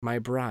sister, my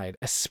bride,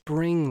 a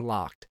spring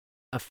locked,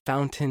 a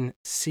fountain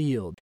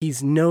sealed."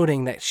 He's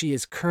noting that she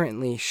is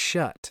currently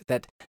shut,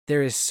 that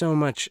there is so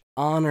much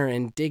honor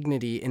and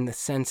dignity in the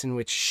sense in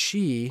which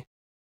she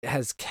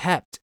has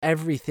kept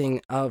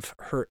everything of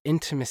her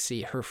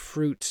intimacy, her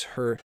fruits,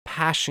 her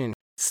passion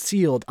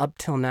sealed up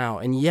till now.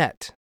 And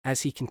yet,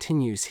 as he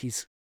continues,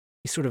 he's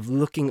sort of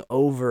looking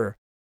over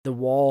the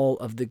wall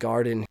of the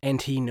garden,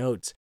 and he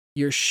notes,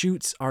 "Your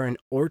shoots are an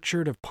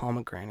orchard of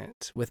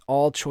pomegranates with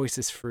all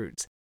choicest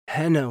fruits,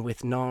 henna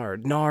with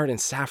nard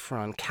and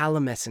saffron,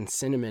 calamus and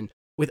cinnamon,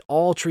 with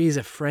all trees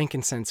of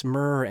frankincense,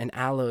 myrrh, and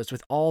aloes,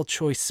 with all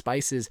choice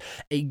spices,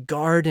 a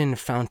garden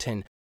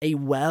fountain, a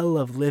well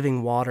of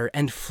living water,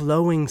 and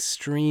flowing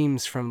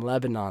streams from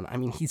Lebanon. I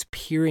mean, he's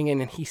peering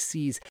in and he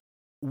sees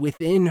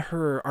within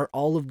her are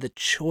all of the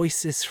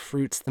choicest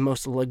fruits, the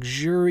most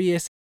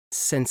luxurious,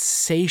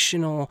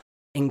 sensational,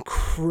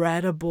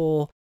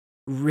 incredible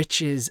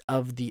riches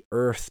of the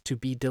earth to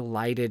be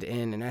delighted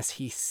in. And as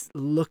he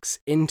looks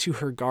into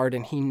her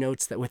garden, he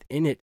notes that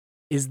within it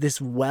is this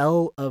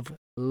well of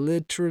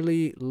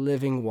literally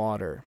living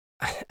water.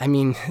 I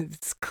mean,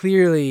 it's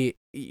clearly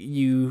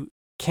you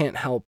can't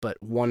help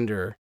but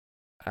wonder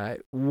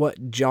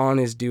what John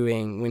is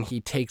doing when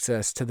he takes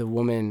us to the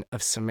woman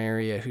of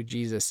Samaria who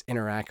Jesus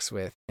interacts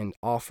with and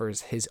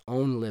offers his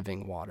own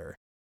living water.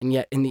 And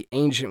yet in the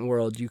ancient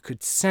world, you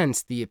could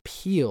sense the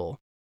appeal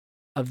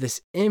of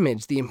this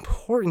image, the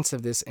importance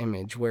of this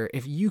image, where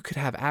if you could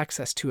have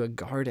access to a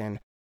garden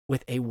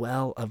with a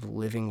well of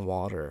living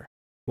water,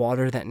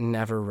 water that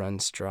never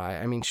runs dry,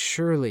 I mean,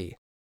 surely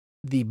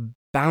the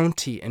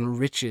bounty and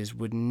riches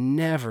would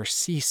never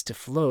cease to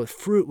flow.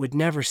 Fruit would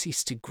never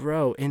cease to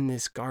grow in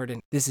this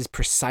garden. This is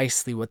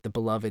precisely what the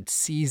beloved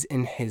sees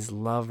in his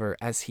lover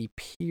as he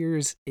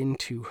peers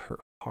into her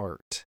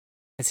heart.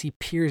 As he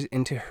peers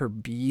into her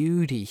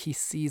beauty, he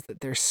sees that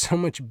there's so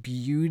much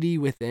beauty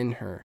within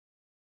her.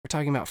 We're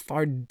talking about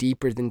far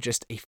deeper than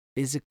just a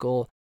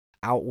physical,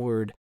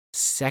 outward,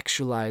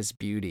 sexualized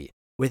beauty.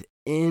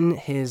 Within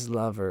his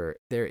lover,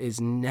 there is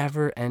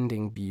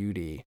never-ending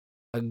beauty,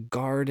 a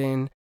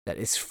garden that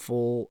is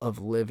full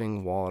of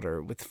living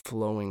water with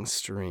flowing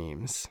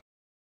streams.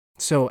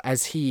 So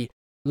as he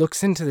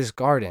looks into this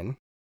garden,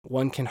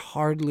 one can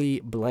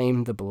hardly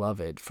blame the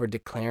beloved for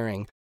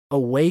declaring,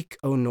 "Awake,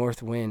 O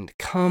north wind,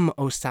 come,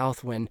 O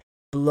south wind,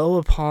 blow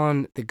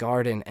upon the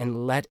garden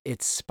and let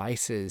its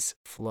spices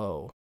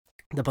flow."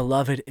 The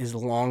beloved is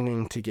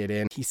longing to get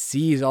in. He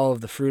sees all of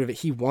the fruit of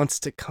it. He wants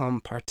to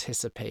come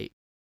participate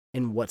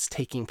in what's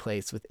taking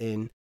place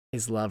within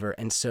his lover.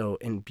 And so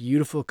in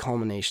beautiful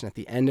culmination at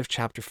the end of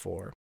chapter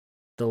 4,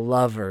 the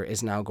lover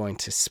is now going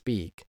to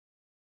speak,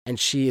 and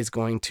she is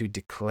going to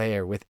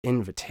declare with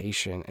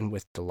invitation and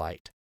with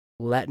delight,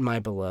 "Let my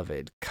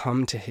beloved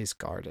come to his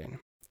garden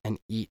and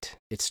eat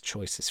its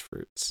choicest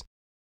fruits."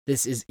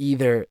 This is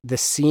either the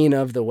scene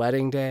of the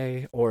wedding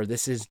day, or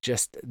this is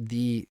just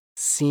the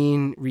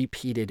scene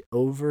repeated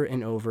over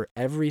and over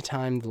every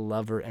time the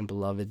lover and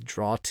beloved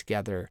draw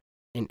together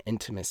in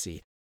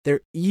intimacy.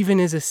 There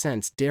even is a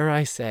sense, dare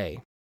I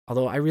say,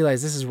 although I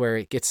realize this is where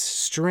it gets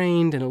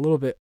strained and a little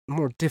bit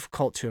more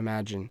difficult to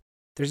imagine,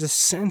 there's a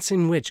sense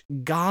in which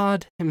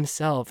God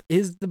himself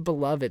is the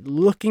beloved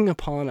looking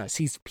upon us.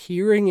 He's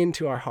peering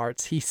into our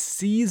hearts. He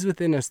sees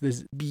within us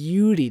this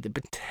beauty, the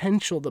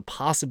potential, the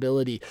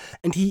possibility,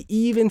 and he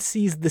even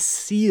sees the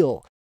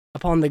seal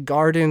upon the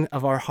garden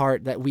of our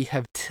heart that we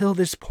have till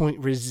this point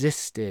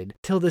resisted,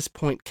 till this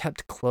point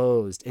kept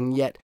closed. And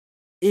yet,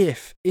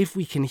 if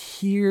we can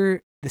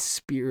hear the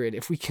Spirit,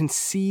 if we can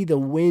see the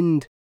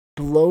wind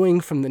blowing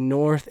from the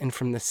north and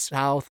from the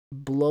south,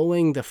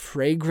 blowing the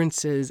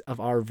fragrances of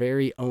our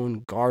very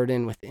own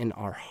garden within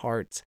our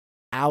hearts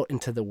out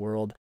into the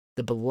world,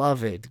 the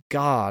beloved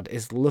God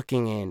is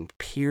looking in,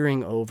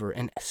 peering over,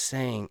 and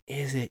saying,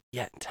 "Is it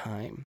yet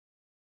time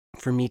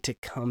for me to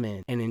come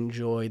in and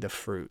enjoy the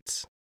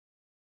fruits?"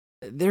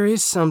 There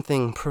is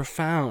something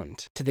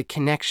profound to the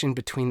connection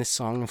between the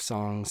Song of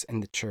Songs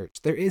and the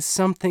church. There is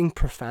something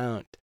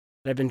profound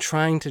that I've been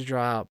trying to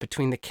draw out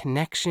between the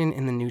connection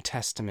in the New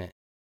Testament,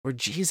 where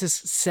Jesus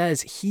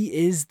says he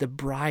is the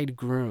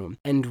bridegroom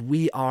and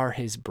we are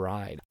his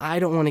bride. I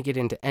don't want to get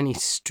into any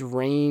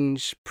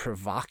strange,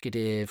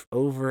 provocative,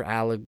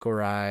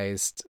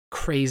 over-allegorized,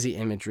 crazy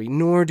imagery,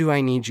 nor do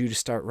I need you to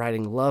start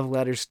writing love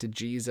letters to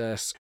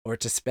Jesus or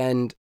to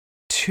spend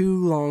too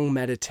long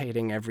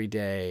meditating every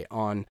day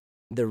on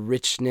the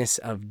richness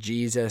of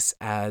Jesus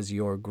as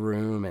your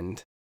groom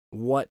and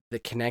what the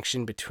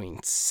connection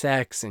between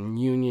sex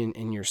and union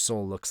in your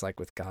soul looks like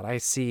with God. I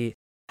see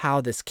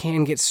how this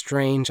can get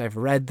strange. I've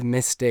read the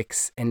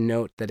mystics and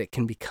note that it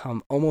can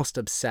become almost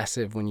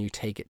obsessive when you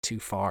take it too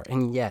far.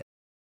 And yet,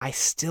 I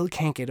still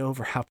can't get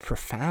over how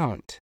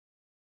profound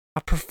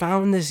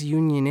this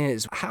union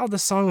is, how the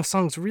Song of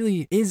Songs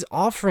really is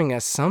offering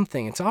us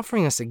something. It's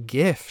offering us a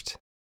gift.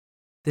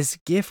 This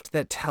gift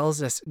that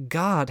tells us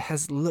God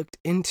has looked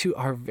into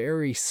our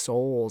very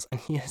souls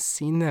and he has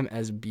seen them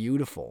as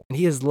beautiful. And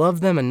he has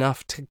loved them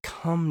enough to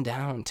come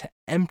down, to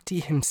empty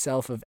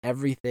himself of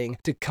everything,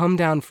 to come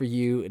down for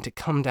you and to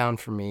come down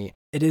for me.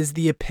 It is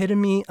the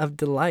epitome of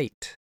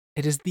delight.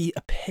 It is the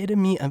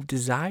epitome of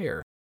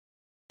desire,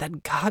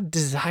 that God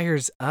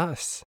desires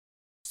us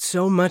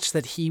so much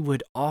that he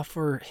would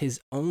offer his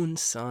own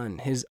son,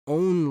 his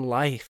own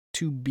life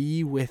to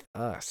be with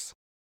us.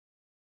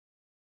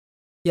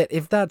 Yet,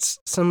 if that's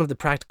some of the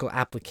practical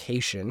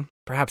application,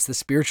 perhaps the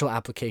spiritual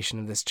application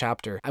of this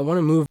chapter, I want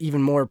to move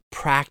even more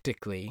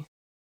practically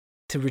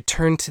to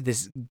return to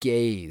this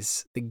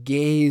gaze, the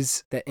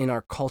gaze that in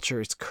our culture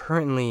is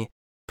currently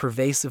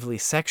pervasively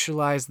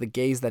sexualized, the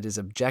gaze that is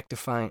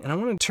objectifying. And I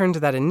want to turn to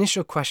that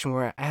initial question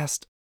where I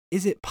asked,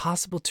 is it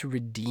possible to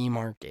redeem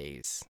our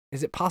gaze?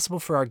 Is it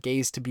possible for our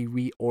gaze to be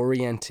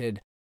reoriented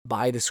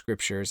by the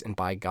scriptures and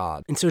by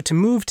God? And so to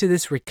move to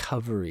this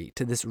recovery,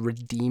 to this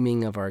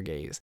redeeming of our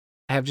gaze,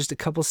 I have just a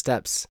couple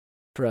steps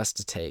for us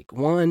to take.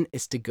 One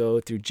is to go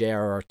through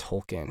J.R.R.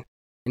 Tolkien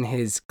in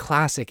his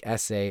classic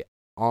essay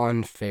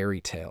on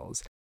fairy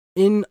tales.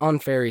 On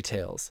fairy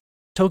tales,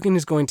 Tolkien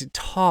is going to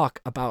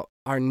talk about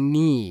our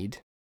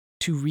need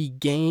to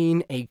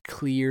regain a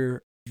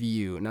clear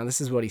view. Now, this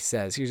is what he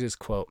says. Here's his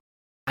quote.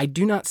 I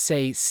do not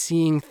say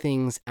seeing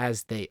things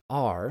as they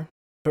are,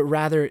 but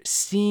rather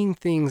seeing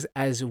things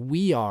as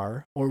we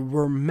are or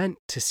were meant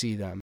to see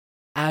them,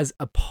 as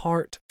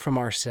apart from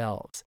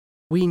ourselves.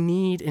 We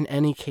need, in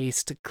any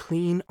case, to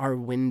clean our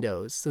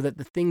windows so that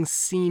the things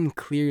seen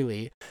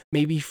clearly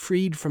may be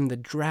freed from the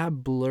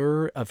drab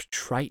blur of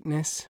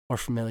triteness or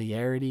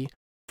familiarity,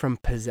 from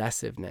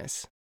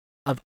possessiveness.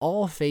 Of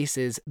all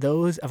faces,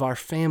 those of our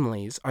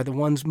families are the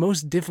ones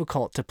most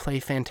difficult to play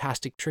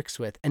fantastic tricks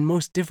with, and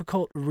most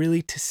difficult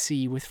really to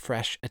see with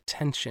fresh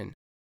attention,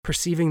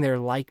 perceiving their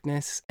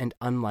likeness and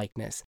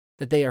unlikeness,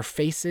 that they are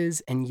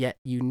faces and yet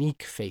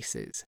unique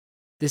faces.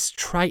 This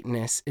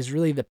triteness is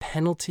really the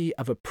penalty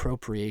of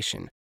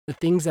appropriation. The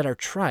things that are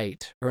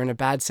trite, or in a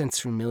bad sense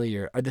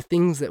familiar, are the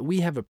things that we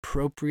have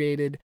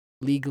appropriated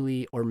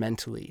legally or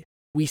mentally.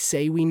 We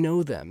say we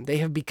know them. They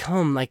have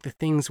become like the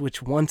things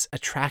which once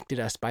attracted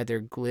us by their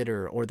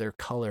glitter or their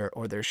color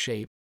or their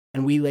shape,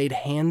 and we laid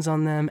hands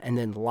on them and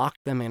then locked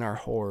them in our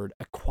hoard,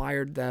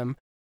 acquired them,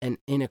 and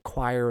in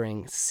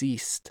acquiring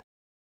ceased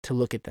to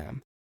look at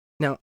them.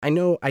 Now, I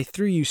know I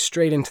threw you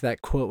straight into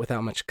that quote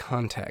without much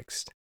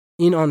context.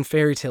 On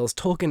Fairy Tales,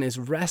 Tolkien is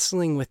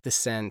wrestling with the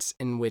sense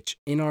in which,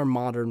 in our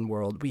modern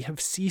world, we have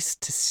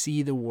ceased to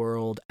see the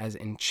world as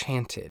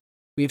enchanted.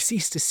 We have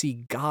ceased to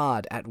see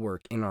God at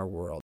work in our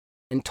world.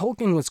 And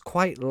Tolkien was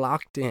quite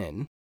locked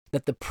in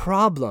that the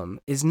problem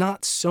is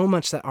not so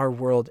much that our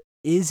world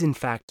is in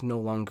fact no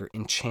longer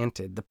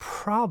enchanted. The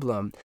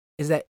problem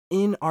is that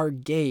in our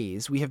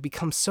gaze, we have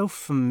become so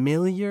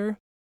familiar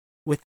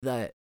with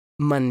the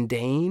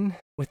mundane,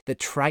 with the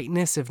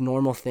triteness of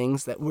normal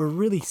things, that we're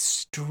really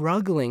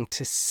struggling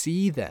to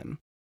see them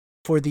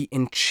for the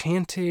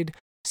enchanted,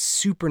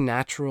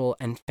 supernatural,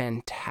 and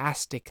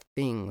fantastic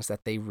things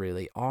that they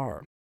really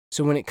are.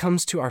 So when it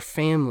comes to our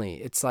family,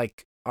 it's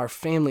like our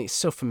family is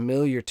so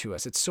familiar to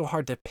us. It's so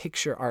hard to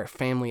picture our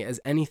family as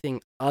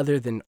anything other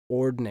than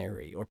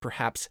ordinary, or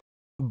perhaps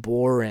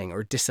boring,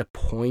 or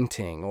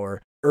disappointing,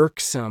 or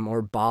irksome,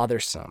 or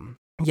bothersome.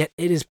 Yet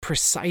it is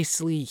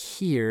precisely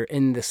here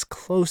in this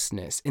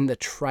closeness, in the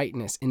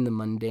triteness, in the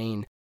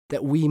mundane,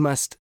 that we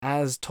must,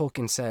 as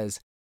Tolkien says,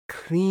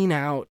 clean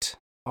out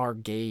our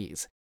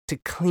gaze, to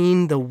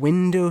clean the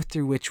window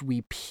through which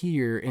we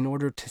peer in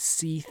order to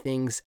see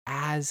things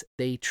as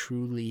they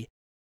truly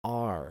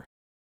are.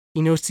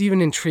 You know, it's even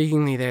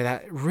intriguingly there,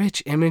 that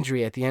rich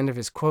imagery at the end of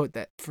his quote,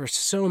 that for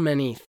so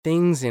many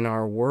things in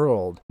our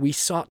world, we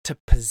sought to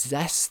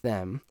possess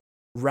them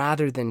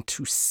rather than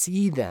to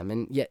see them.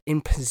 And yet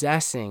in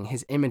possessing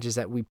his images,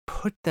 that we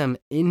put them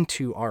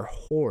into our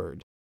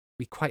hoard.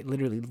 We quite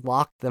literally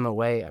lock them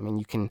away. I mean,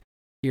 you can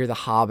hear the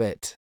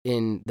Hobbit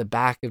in the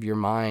back of your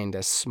mind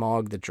as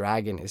Smaug the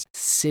dragon is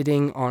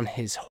sitting on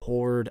his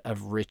hoard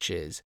of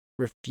riches,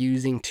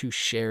 refusing to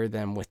share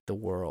them with the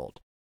world.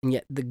 And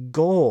yet the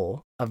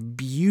goal of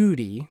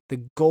beauty,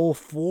 the goal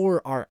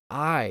for our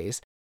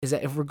eyes, is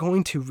that if we're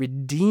going to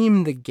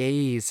redeem the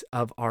gaze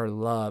of our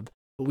love,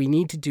 what we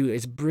need to do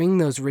is bring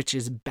those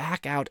riches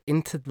back out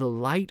into the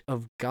light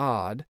of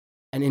God,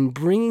 and in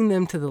bringing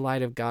them to the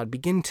light of God,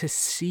 begin to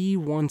see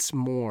once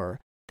more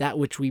that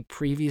which we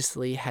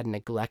previously had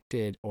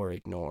neglected or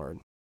ignored.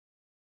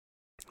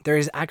 There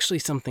is actually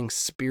something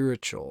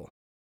spiritual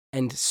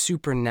and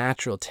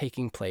supernatural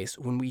taking place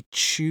when we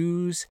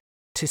choose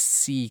to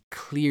see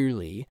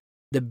clearly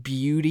the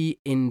beauty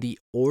in the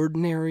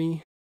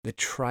ordinary, the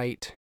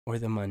trite, or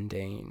the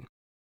mundane.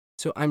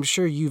 So I'm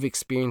sure you've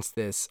experienced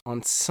this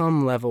on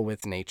some level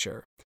with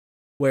nature,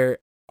 where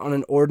on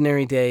an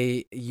ordinary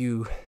day,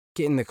 you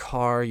get in the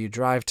car, you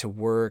drive to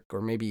work,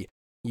 or maybe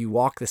you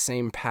walk the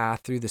same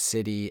path through the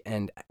city,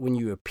 and when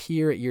you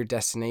appear at your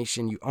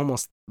destination, you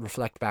almost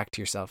reflect back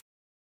to yourself,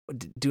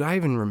 do I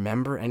even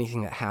remember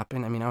anything that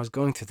happened? I mean, I was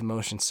going through the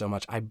motions so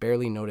much, I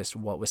barely noticed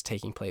what was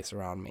taking place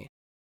around me.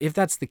 If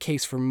that's the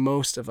case for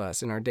most of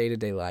us in our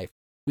day-to-day life,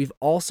 we've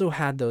also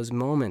had those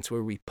moments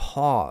where we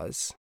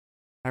pause.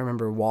 I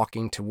remember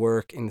walking to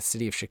work in the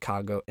city of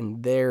Chicago,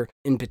 and there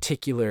in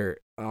particular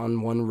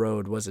on one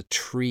road was a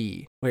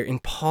tree where in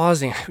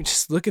pausing, I would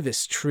just look at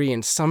this tree,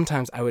 and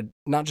sometimes I would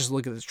not just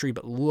look at the tree,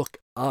 but look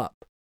up.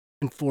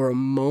 And for a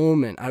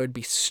moment, I would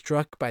be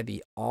struck by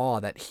the awe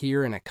that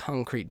here in a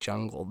concrete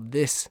jungle,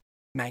 this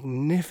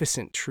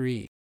magnificent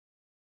tree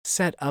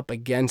set up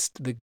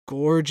against the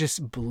gorgeous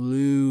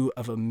blue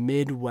of a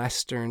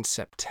Midwestern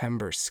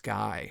September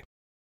sky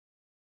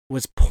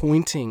was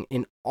pointing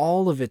in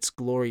all of its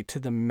glory to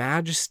the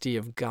majesty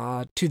of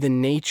God, to the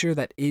nature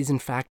that is in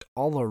fact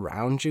all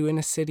around you in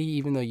a city,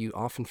 even though you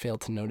often fail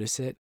to notice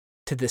it,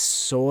 to the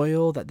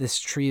soil that this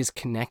tree is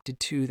connected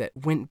to that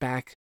went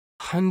back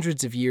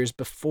hundreds of years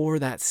before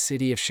that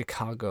city of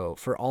Chicago,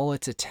 for all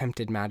its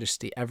attempted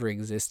majesty ever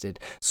existed,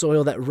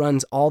 soil that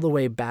runs all the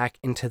way back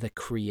into the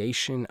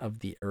creation of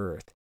the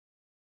earth.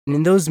 And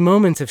in those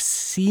moments of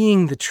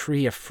seeing the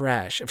tree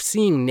afresh, of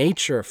seeing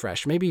nature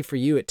afresh, maybe for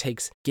you it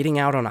takes getting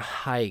out on a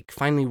hike,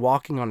 finally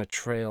walking on a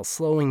trail,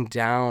 slowing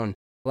down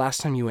the last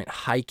time you went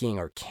hiking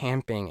or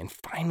camping, and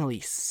finally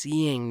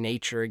seeing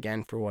nature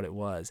again for what it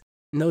was.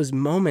 In those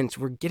moments,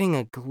 we're getting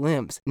a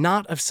glimpse,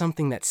 not of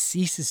something that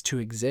ceases to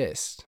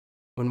exist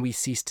when we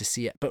cease to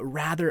see it, but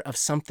rather of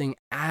something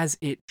as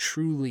it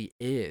truly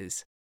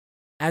is,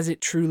 as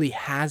it truly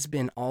has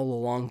been all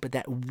along, but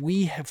that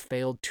we have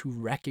failed to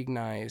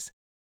recognize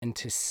and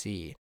to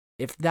see.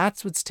 If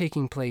that's what's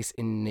taking place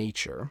in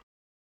nature,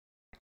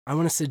 I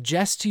want to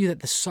suggest to you that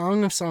the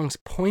Song of Songs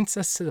points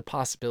us to the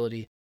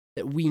possibility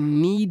that we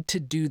need to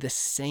do the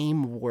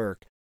same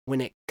work when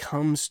it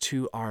comes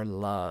to our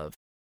love.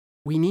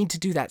 We need to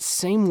do that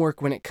same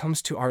work when it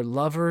comes to our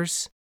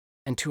lovers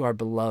and to our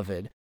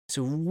beloved.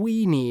 So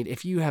we need,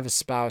 if you have a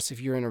spouse, if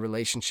you're in a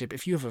relationship,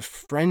 if you have a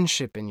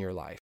friendship in your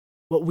life,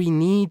 what we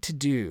need to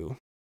do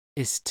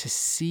is to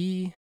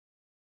see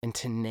and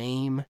to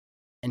name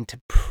and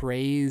to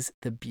praise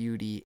the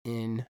beauty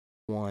in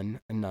one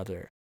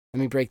another.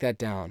 Let me break that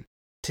down.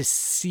 To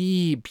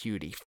see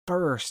beauty,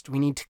 first, we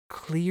need to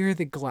clear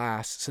the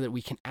glass so that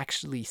we can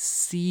actually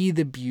see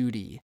the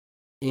beauty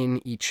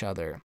in each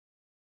other.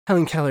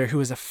 Helen Keller, who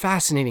is a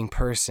fascinating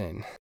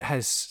person,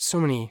 has so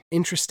many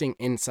interesting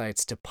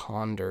insights to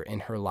ponder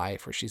in her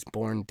life, where she's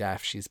born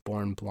deaf, she's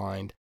born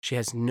blind. She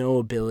has no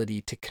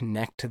ability to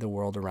connect to the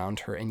world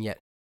around her, and yet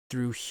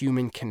through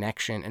human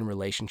connection and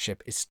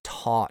relationship is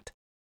taught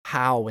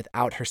how,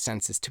 without her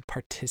senses, to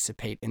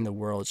participate in the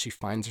world she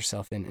finds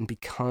herself in, and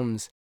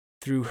becomes,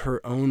 through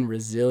her own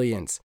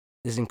resilience,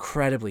 this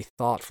incredibly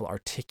thoughtful,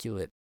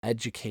 articulate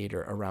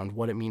educator around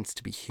what it means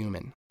to be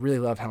human. I really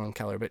love Helen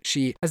Keller, but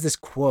she has this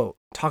quote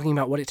talking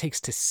about what it takes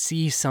to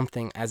see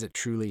something as it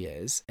truly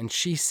is. And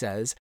she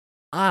says,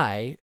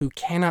 "I, who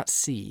cannot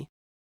see,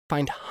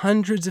 find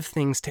hundreds of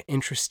things to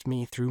interest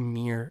me through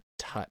mere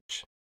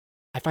touch.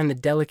 I find the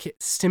delicate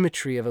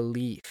symmetry of a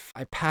leaf.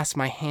 I pass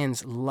my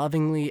hands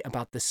lovingly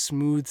about the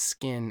smooth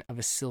skin of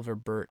a silver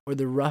birch or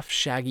the rough,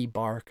 shaggy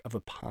bark of a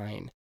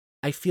pine.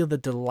 I feel the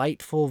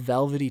delightful,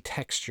 velvety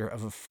texture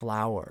of a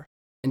flower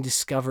and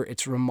discover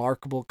its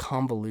remarkable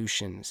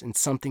convolutions, and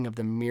something of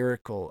the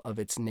miracle of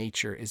its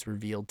nature is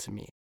revealed to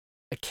me.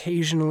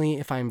 Occasionally,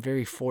 if I am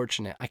very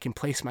fortunate, I can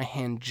place my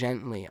hand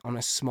gently on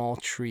a small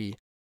tree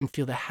and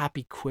feel the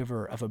happy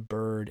quiver of a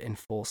bird in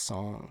full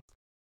song."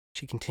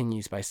 She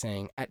continues by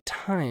saying, "At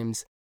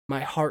times,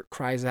 my heart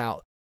cries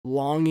out,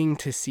 longing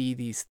to see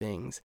these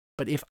things.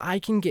 But if I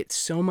can get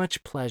so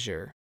much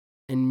pleasure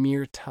in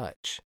mere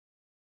touch,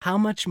 how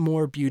much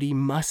more beauty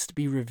must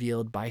be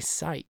revealed by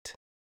sight?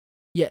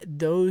 Yet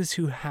those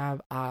who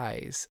have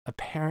eyes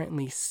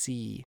apparently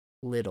see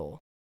little.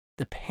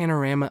 The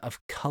panorama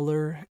of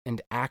color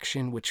and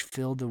action which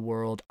fill the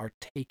world are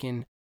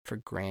taken for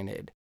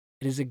granted.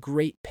 It is a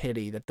great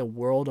pity that the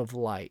world of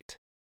light,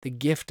 the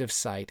gift of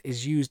sight,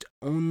 is used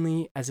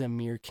only as a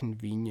mere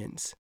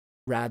convenience,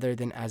 rather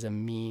than as a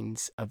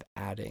means of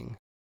adding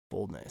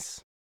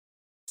fullness."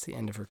 It's the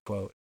end of her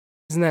quote.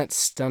 Isn't that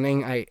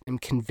stunning? I am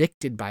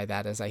convicted by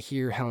that as I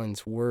hear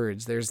Helen's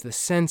words. There's the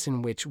sense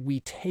in which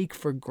we take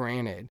for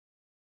granted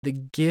the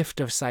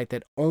gift of sight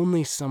that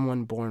only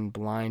someone born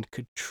blind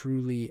could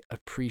truly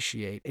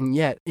appreciate. And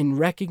yet, in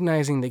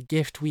recognizing the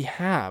gift we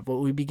have, what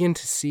we begin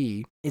to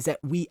see is that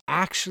we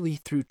actually,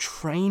 through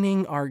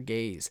training our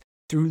gaze,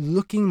 through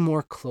looking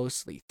more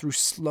closely, through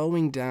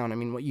slowing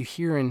down, what you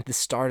hear in the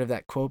start of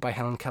that quote by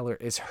Helen Keller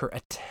is her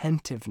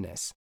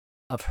attentiveness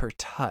of her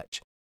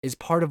touch, is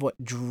part of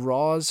what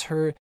draws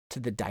her to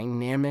the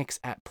dynamics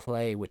at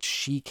play which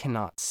she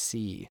cannot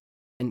see.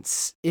 And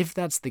if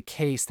that's the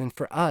case, then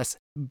for us,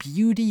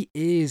 beauty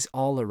is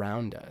all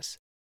around us.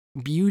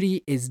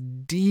 Beauty is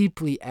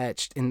deeply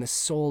etched in the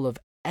soul of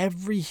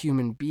every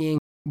human being.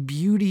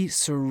 Beauty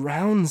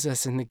surrounds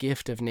us in the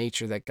gift of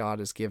nature that God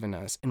has given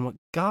us. And what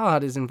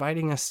God is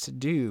inviting us to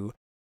do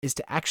is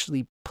to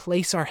actually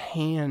place our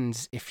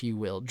hands, if you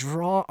will,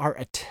 draw our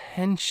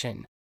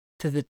attention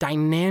to the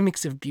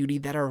dynamics of beauty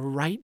that are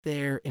right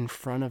there in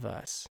front of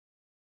us.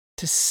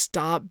 To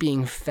stop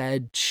being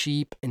fed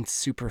cheap and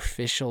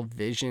superficial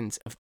visions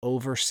of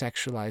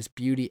over-sexualized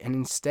beauty, and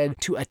instead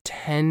to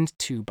attend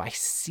to by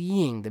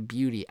seeing the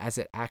beauty as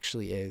it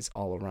actually is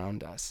all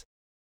around us.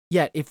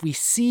 Yet, if we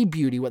see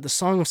beauty, what the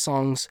Song of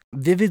Songs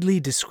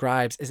vividly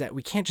describes is that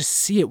we can't just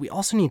see it, we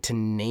also need to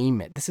name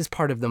it. This is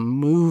part of the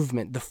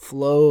movement, the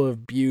flow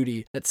of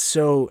beauty that's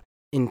so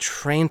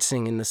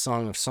entrancing in the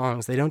Song of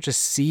Songs. They don't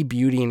just see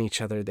beauty in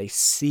each other, they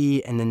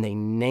see and then they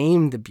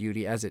name the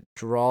beauty as it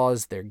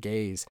draws their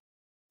gaze.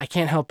 I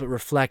can't help but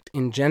reflect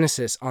in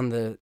Genesis on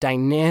the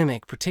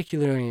dynamic,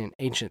 particularly in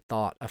ancient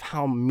thought, of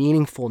how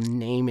meaningful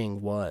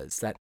naming was.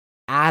 That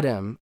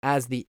Adam,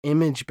 as the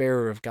image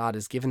bearer of God,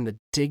 is given the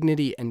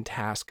dignity and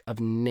task of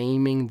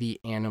naming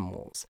the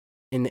animals.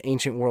 In the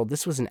ancient world,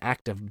 this was an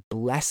act of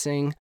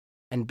blessing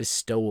and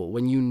bestowal.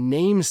 When you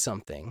name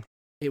something,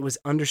 it was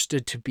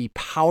understood to be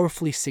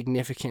powerfully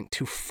significant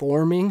to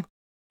forming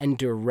and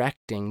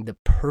directing the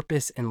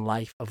purpose and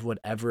life of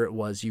whatever it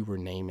was you were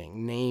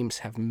naming. Names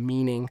have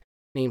meaning,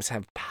 names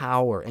have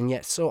power, and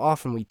yet so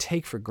often we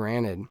take for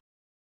granted,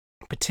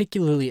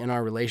 particularly in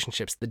our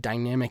relationships, the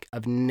dynamic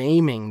of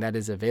naming that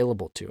is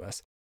available to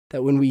us.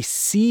 That when we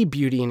see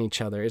beauty in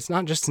each other, it's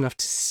not just enough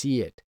to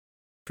see it.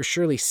 For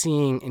surely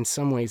seeing in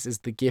some ways is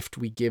the gift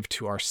we give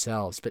to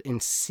ourselves, but in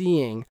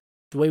seeing,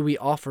 the way we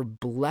offer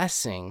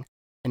blessing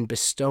and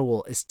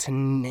bestowal is to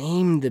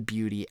name the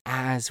beauty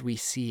as we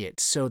see it.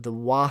 So the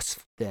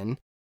wasp then,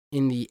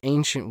 in the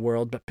ancient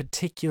world, but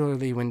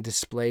particularly when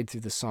displayed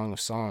through the Song of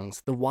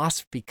Songs, the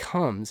wasp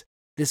becomes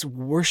this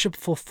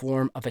worshipful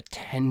form of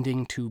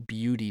attending to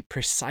beauty,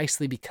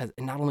 precisely because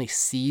it not only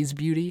sees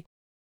beauty,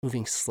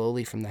 moving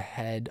slowly from the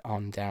head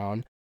on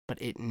down,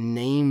 but it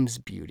names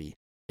beauty.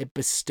 It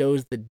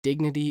bestows the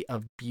dignity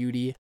of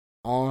beauty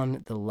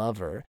on the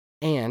lover.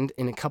 And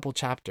in a couple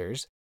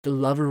chapters, the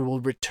lover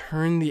will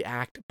return the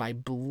act by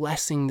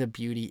blessing the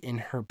beauty in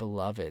her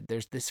beloved.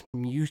 There's this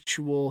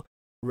mutual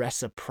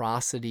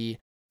reciprocity,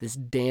 this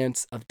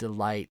dance of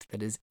delight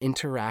that is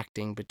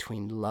interacting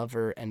between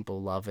lover and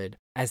beloved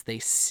as they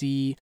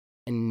see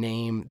and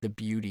name the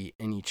beauty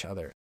in each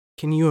other.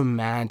 Can you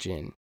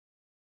imagine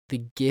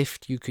the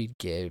gift you could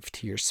give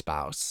to your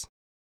spouse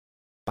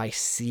by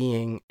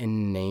seeing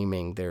and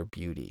naming their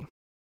beauty?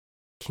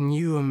 Can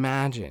you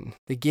imagine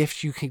the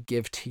gift you could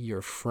give to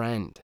your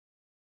friend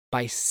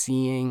by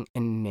seeing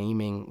and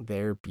naming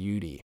their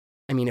beauty?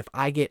 I mean, if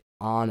I get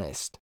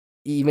honest,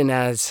 even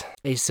as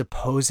a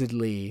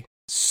supposedly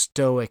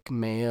stoic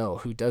male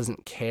who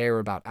doesn't care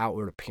about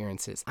outward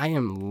appearances, I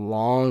am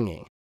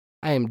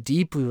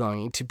deeply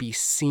longing to be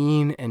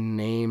seen and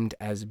named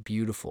as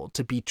beautiful,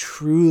 to be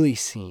truly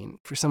seen,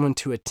 for someone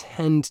to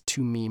attend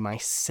to me,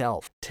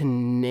 myself, to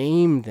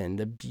name then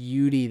the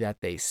beauty that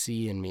they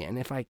see in me. And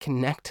if I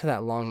connect to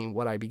that longing,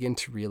 what I begin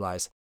to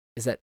realize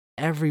is that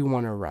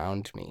everyone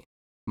around me,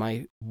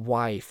 my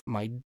wife,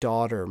 my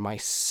daughter, my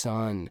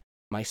son,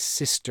 my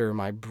sister,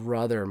 my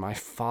brother, my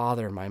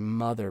father, my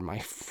mother, my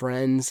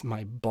friends,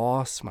 my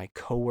boss, my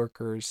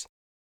coworkers,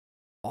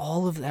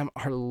 all of them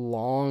are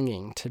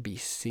longing to be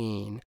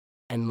seen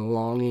and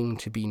longing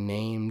to be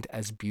named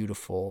as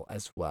beautiful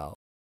as well.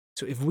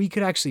 So if we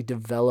could actually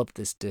develop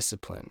this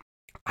discipline,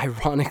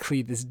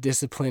 ironically, this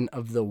discipline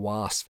of the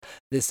wasp,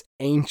 this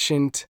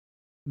ancient,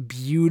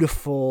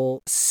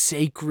 beautiful,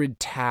 sacred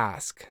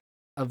task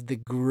of the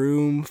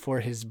groom for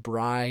his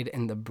bride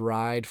and the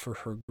bride for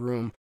her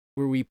groom,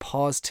 where we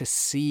pause to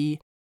see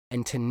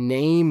and to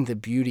name the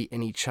beauty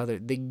in each other,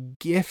 the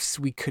gifts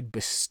we could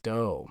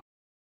bestow,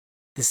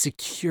 the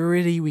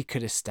security we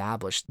could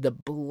establish, the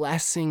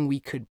blessing we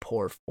could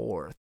pour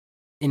forth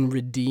in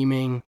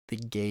redeeming the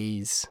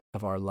gaze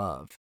of our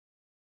love.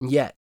 And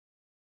yet,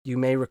 you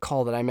may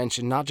recall that I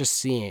mentioned not just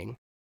seeing,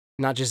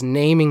 not just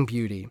naming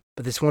beauty,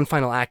 but this one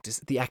final act is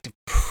the act of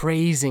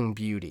praising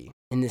beauty.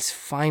 In this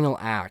final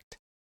act,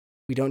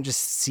 we don't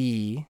just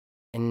see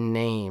and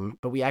name,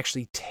 but we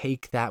actually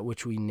take that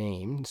which we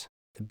named,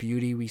 the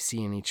beauty we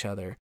see in each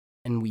other,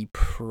 and we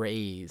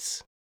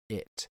praise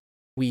it.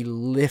 We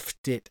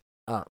lift it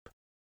up.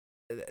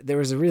 There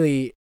was a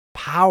really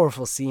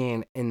powerful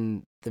scene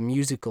in the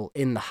musical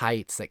In the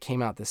Heights that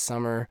came out this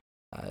summer,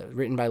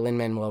 written by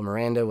Lin-Manuel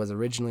Miranda, was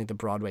originally the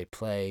Broadway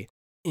play.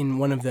 In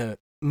one of the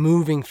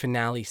moving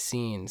finale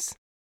scenes,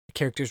 the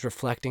character's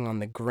reflecting on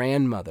the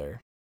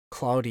grandmother,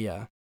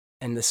 Claudia,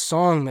 and the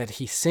song that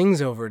he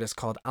sings over it is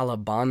called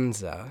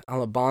Alabanza.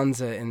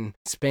 Alabanza in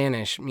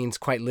Spanish means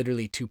quite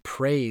literally to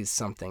praise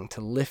something,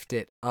 to lift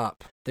it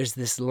up. There's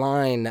this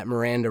line that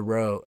Miranda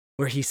wrote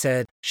where he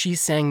said, "She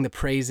sang the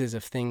praises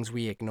of things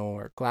we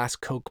ignore, glass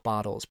Coke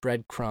bottles,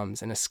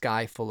 breadcrumbs, and a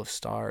sky full of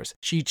stars.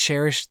 She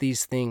cherished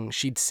these things.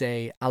 She'd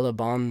say,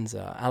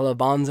 Alabanza.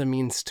 Alabanza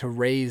means to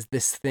raise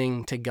this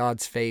thing to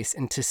God's face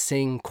and to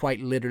sing quite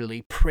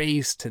literally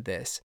praise to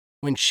this.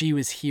 When she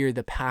was here,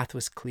 the path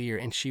was clear,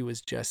 and she was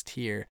just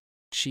here.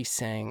 She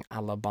sang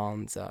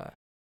Alabanza,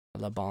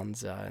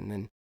 Alabanza." And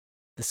then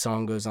the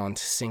song goes on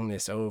to sing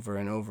this over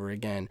and over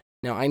again.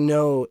 Now, I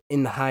know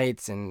In the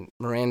Heights and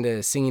Miranda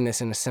is singing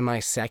this in a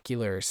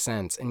semi-secular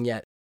sense, and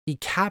yet he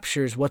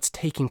captures what's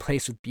taking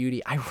place with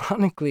beauty.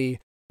 Ironically,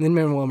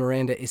 Lin-Manuel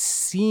Miranda is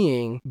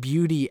seeing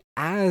beauty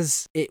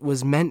as it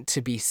was meant to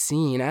be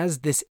seen, as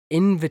this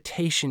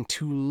invitation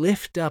to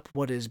lift up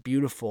what is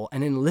beautiful,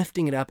 and in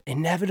lifting it up,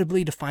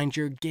 inevitably to find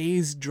your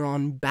gaze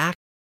drawn back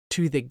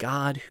to the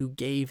God who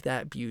gave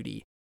that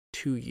beauty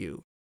to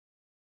you.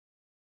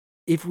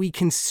 If we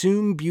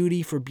consume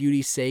beauty for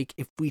beauty's sake,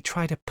 if we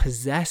try to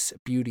possess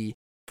beauty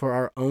for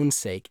our own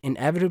sake,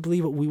 inevitably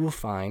what we will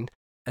find,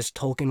 as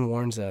Tolkien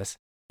warns us,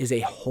 is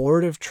a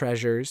hoard of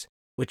treasures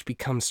which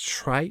becomes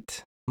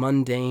trite,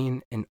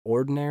 mundane, and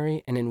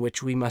ordinary, and in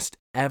which we must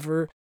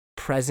ever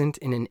present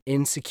in an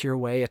insecure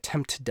way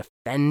attempt to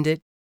defend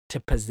it, to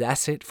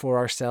possess it for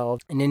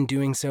ourselves, and in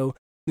doing so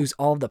lose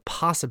all the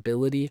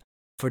possibility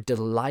for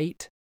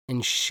delight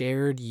and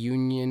shared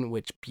union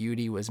which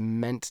beauty was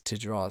meant to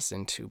draw us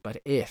into. But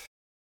if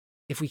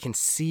we can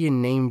see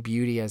and name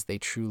beauty as they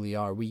truly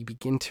are, we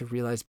begin to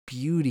realize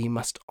beauty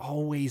must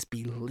always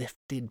be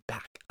lifted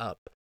back up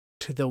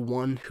to the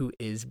one who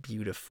is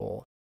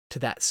beautiful, to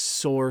that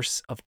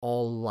source of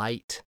all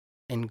light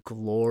and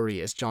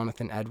glory, as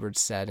Jonathan Edwards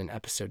said in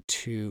episode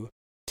 2,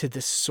 to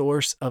the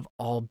source of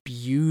all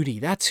beauty.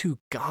 That's who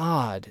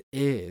God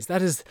is.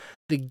 That is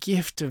the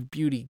gift of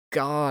beauty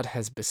God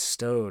has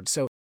bestowed.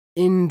 So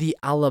in the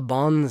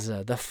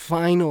alabanza, the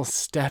final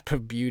step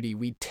of beauty,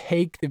 we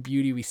take the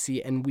beauty we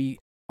see and we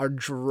are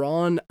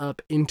drawn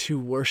up into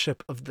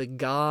worship of the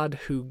God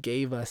who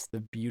gave us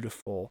the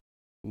beautiful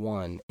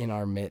one in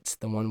our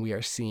midst, the one we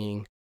are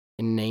seeing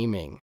and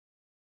naming.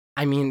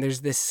 I mean,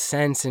 there's this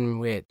sense in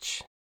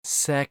which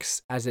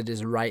sex, as it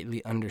is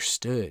rightly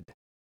understood,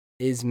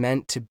 is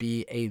meant to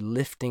be a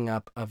lifting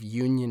up of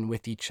union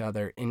with each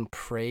other in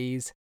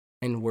praise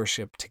and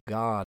worship to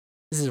God.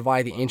 This is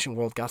why the ancient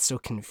world got so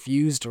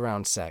confused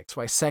around sex,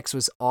 why sex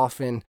was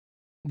often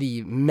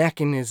the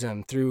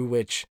mechanism through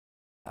which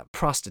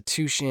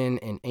prostitution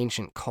in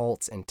ancient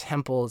cults and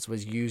temples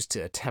was used to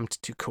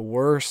attempt to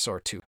coerce or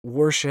to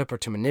worship or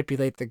to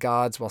manipulate the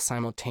gods while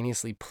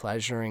simultaneously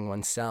pleasuring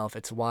oneself.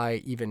 It's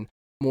why even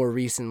more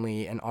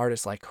recently an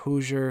artist like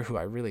Hozier, who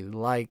I really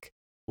like,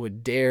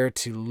 would dare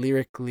to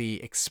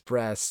lyrically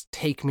express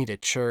 "Take Me to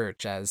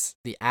Church" as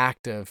the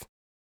act of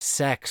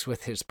sex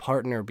with his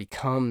partner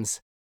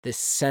becomes this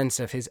sense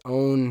of his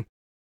own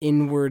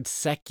inward,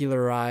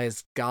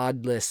 secularized,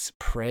 godless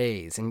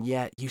praise. And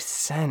yet you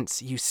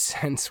sense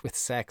with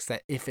sex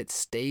that if it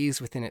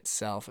stays within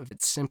itself, if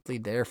it's simply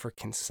there for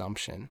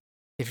consumption,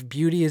 if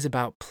beauty is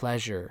about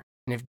pleasure,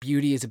 and if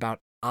beauty is about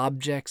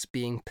objects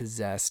being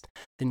possessed,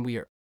 then we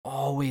are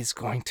always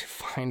going to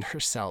find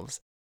ourselves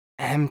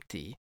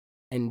empty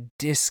and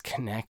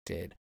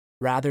disconnected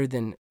rather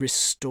than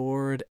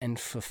restored and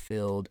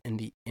fulfilled in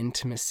the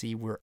intimacy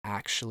we're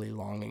actually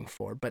longing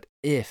for. But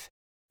if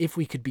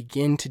we could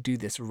begin to do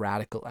this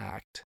radical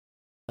act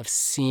of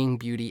seeing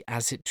beauty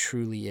as it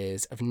truly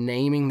is, of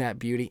naming that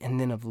beauty,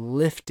 and then of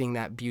lifting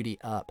that beauty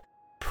up,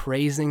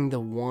 praising the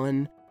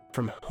one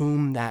from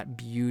whom that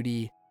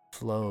beauty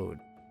flowed,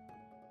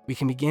 we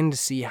can begin to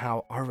see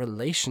how our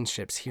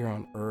relationships here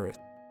on earth,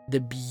 the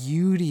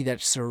beauty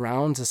that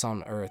surrounds us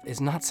on earth, is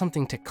not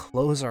something to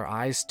close our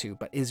eyes to,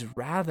 but is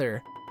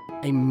rather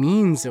a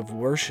means of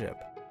worship.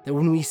 That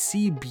when we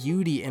see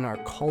beauty in our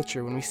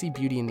culture, when we see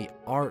beauty in the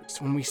arts,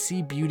 when we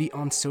see beauty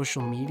on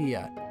social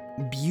media,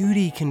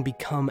 beauty can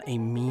become a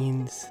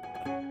means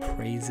of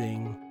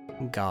praising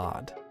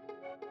God.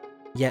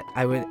 Yet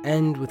I would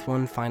end with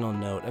one final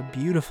note, a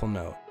beautiful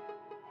note,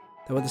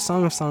 that what the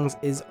Song of Songs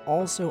is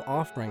also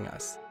offering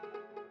us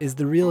is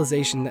the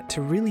realization that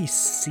to really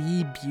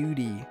see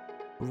beauty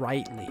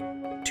rightly,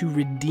 to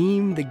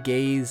redeem the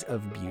gaze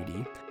of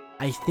beauty,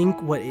 I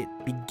think what it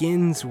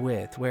begins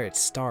with, where it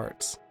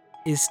starts,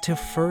 is to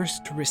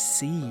first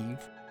receive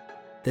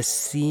the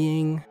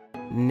seeing,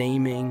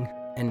 naming,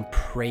 and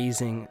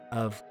praising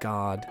of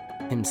God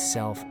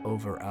himself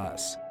over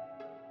us.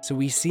 So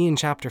we see in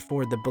chapter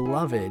 4, the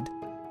beloved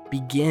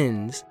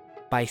begins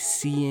by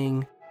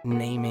seeing,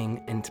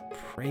 naming, and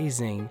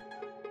praising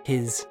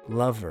his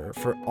lover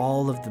for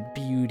all of the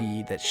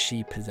beauty that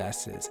she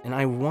possesses. And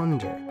I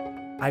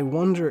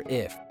wonder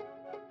if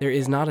there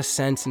is not a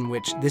sense in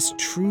which this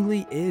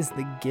truly is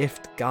the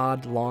gift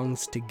God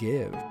longs to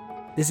give.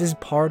 This is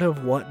part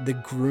of what the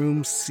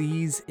groom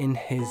sees in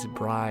his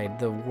bride.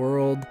 The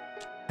world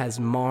has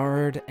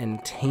marred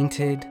and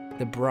tainted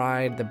the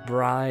bride. The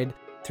bride,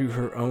 through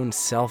her own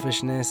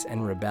selfishness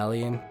and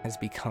rebellion, has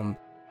become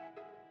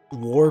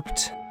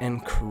warped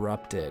and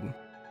corrupted.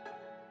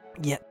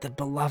 Yet the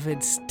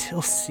beloved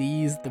still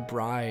sees the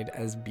bride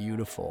as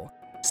beautiful,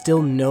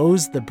 still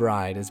knows the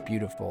bride as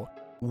beautiful,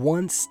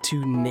 wants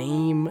to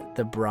name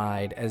the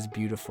bride as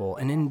beautiful,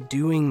 and in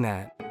doing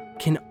that,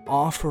 can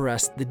offer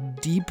us the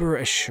deeper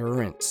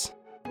assurance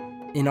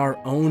in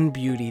our own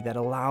beauty that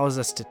allows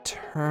us to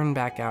turn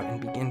back out and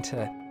begin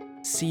to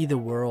see the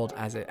world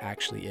as it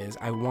actually is.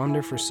 I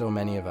wonder for so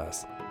many of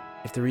us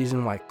if the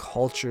reason why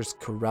culture's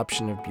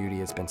corruption of beauty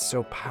has been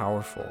so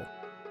powerful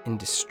in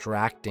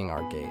distracting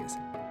our gaze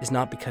is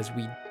not because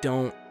we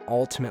don't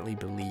ultimately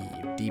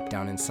believe deep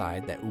down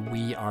inside that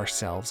we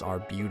ourselves are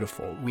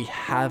beautiful. We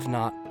have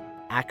not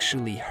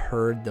actually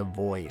heard the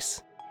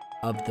voice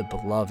of the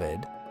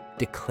beloved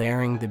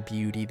declaring the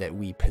beauty that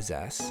we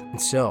possess. And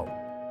so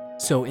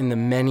in the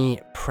many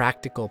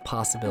practical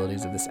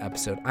possibilities of this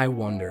episode, I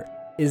wonder,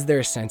 is there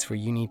a sense where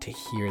you need to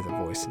hear the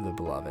voice of the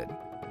beloved?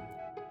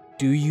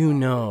 Do you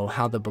know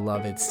how the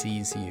beloved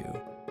sees you?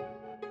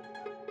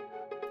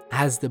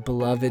 Has the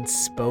beloved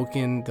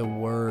spoken the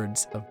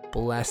words of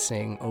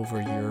blessing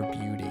over your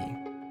beauty?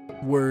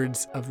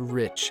 words of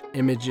rich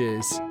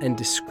images and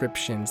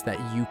descriptions that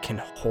you can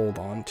hold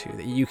on to,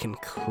 that you can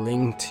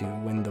cling to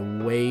when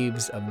the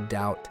waves of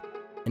doubt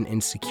and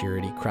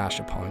insecurity crash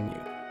upon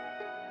you.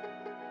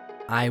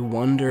 I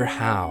wonder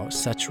how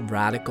such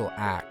radical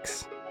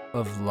acts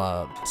of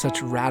love,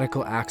 such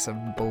radical acts of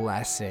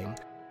blessing,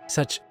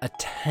 such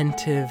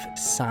attentive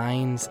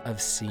signs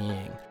of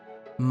seeing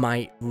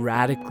might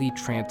radically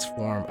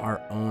transform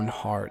our own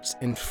hearts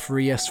and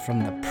free us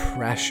from the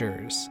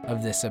pressures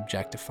of this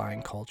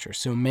objectifying culture.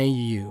 So may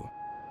you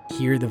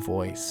hear the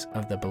voice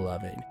of the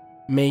beloved.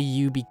 May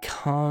you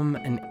become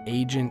an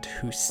agent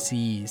who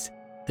sees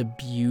the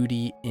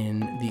beauty in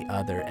the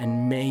other.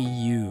 And may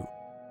you,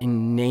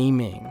 in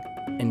naming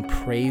and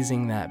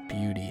praising that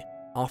beauty,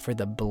 offer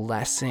the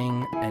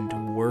blessing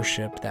and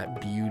worship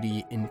that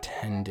beauty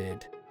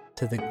intended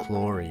to the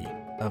glory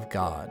of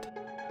God.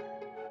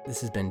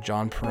 This has been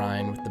John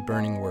Perrine with The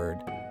Burning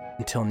Word.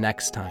 Until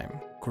next time,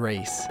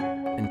 grace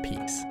and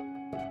peace.